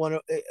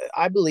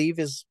I believe,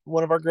 is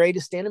one of our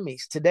greatest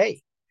enemies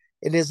today.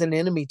 It is an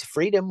enemy to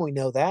freedom. We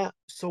know that.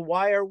 So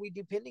why are we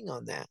depending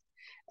on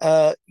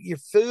that? Your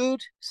food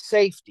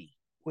safety,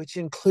 which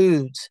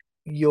includes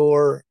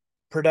your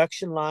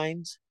production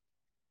lines,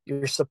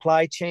 your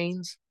supply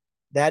chains,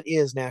 that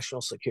is national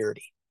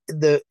security.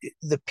 The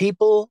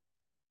people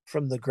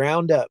from the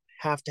ground up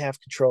have to have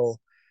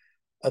control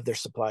of their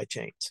supply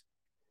chains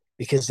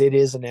because it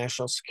is a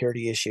national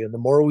security issue. And the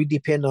more we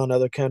depend on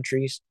other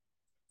countries,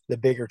 the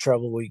bigger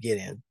trouble we get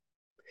in.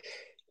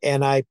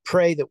 And I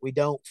pray that we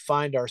don't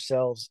find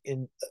ourselves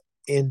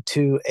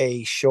into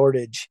a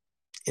shortage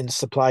in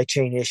supply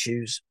chain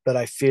issues, but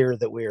I fear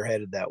that we are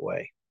headed that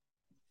way.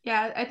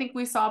 Yeah, I think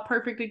we saw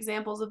perfect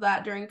examples of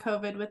that during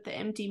COVID with the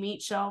empty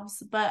meat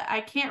shelves, but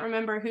I can't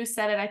remember who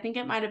said it. I think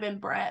it might have been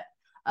Brett,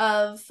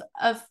 of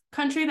a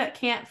country that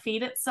can't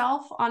feed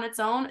itself on its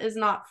own is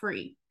not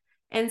free.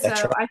 And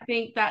That's so right. I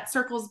think that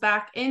circles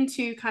back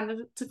into kind of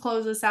to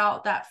close us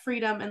out, that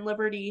freedom and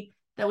liberty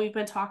that we've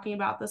been talking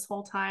about this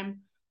whole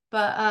time.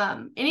 But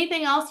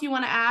anything else you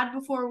want to add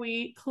before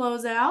we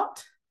close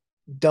out?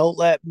 Don't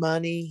let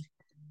money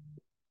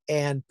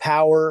and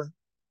power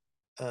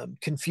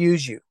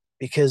confuse you,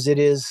 because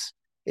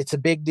it's a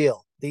big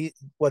deal.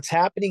 What's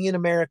happening in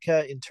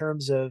America in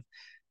terms of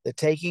the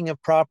taking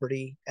of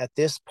property at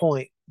this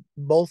point,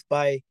 both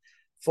by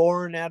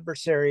foreign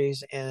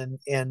adversaries and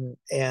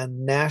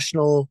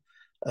national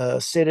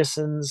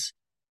citizens,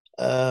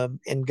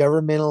 and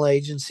governmental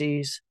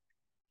agencies,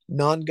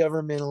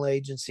 non-governmental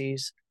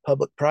agencies,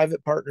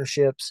 public-private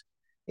partnerships,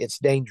 it's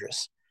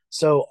dangerous.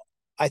 So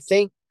I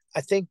think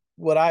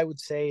what I would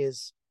say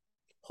is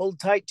hold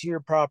tight to your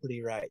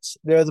property rights.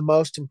 They're the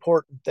most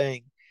important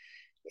thing.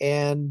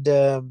 And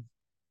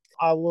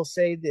I will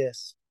say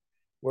this: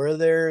 where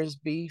there is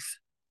beef,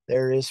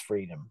 there is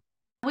freedom.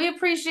 We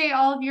appreciate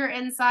all of your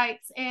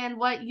insights and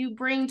what you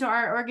bring to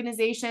our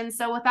organization.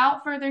 So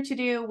without further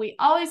ado, we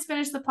always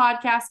finish the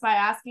podcast by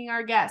asking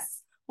our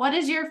guests, what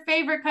is your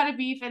favorite cut of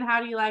beef and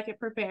how do you like it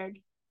prepared?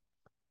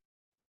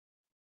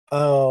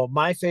 Oh,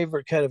 my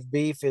favorite cut of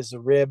beef is a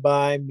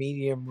ribeye,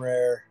 medium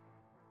rare.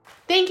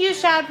 Thank you,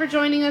 Shad, for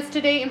joining us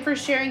today and for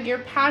sharing your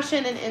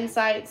passion and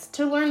insights.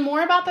 To learn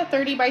more about the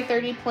 30 by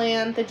 30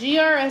 plan, the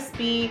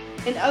GRSB,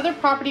 and other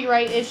property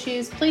right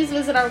issues, please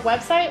visit our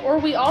website, or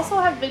we also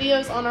have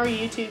videos on our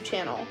YouTube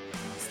channel.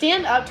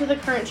 Stand up to the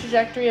current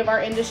trajectory of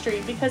our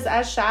industry because,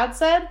 as Shad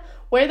said,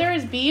 where there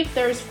is beef,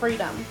 there is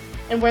freedom,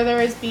 and where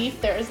there is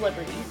beef, there is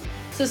liberty.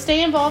 So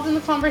stay involved in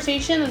the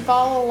conversation and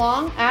follow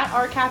along at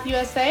RCAP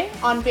USA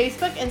on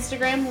Facebook,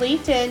 Instagram,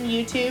 LinkedIn,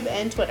 YouTube,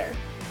 and Twitter.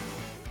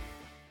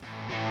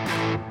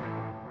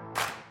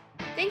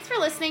 Thanks for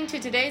listening to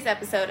today's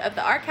episode of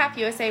the RCAP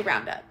USA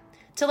Roundup.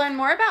 To learn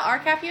more about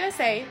RCAP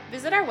USA,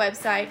 visit our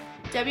website,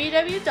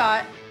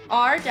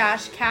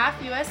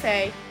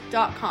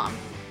 www.r-capusa.com.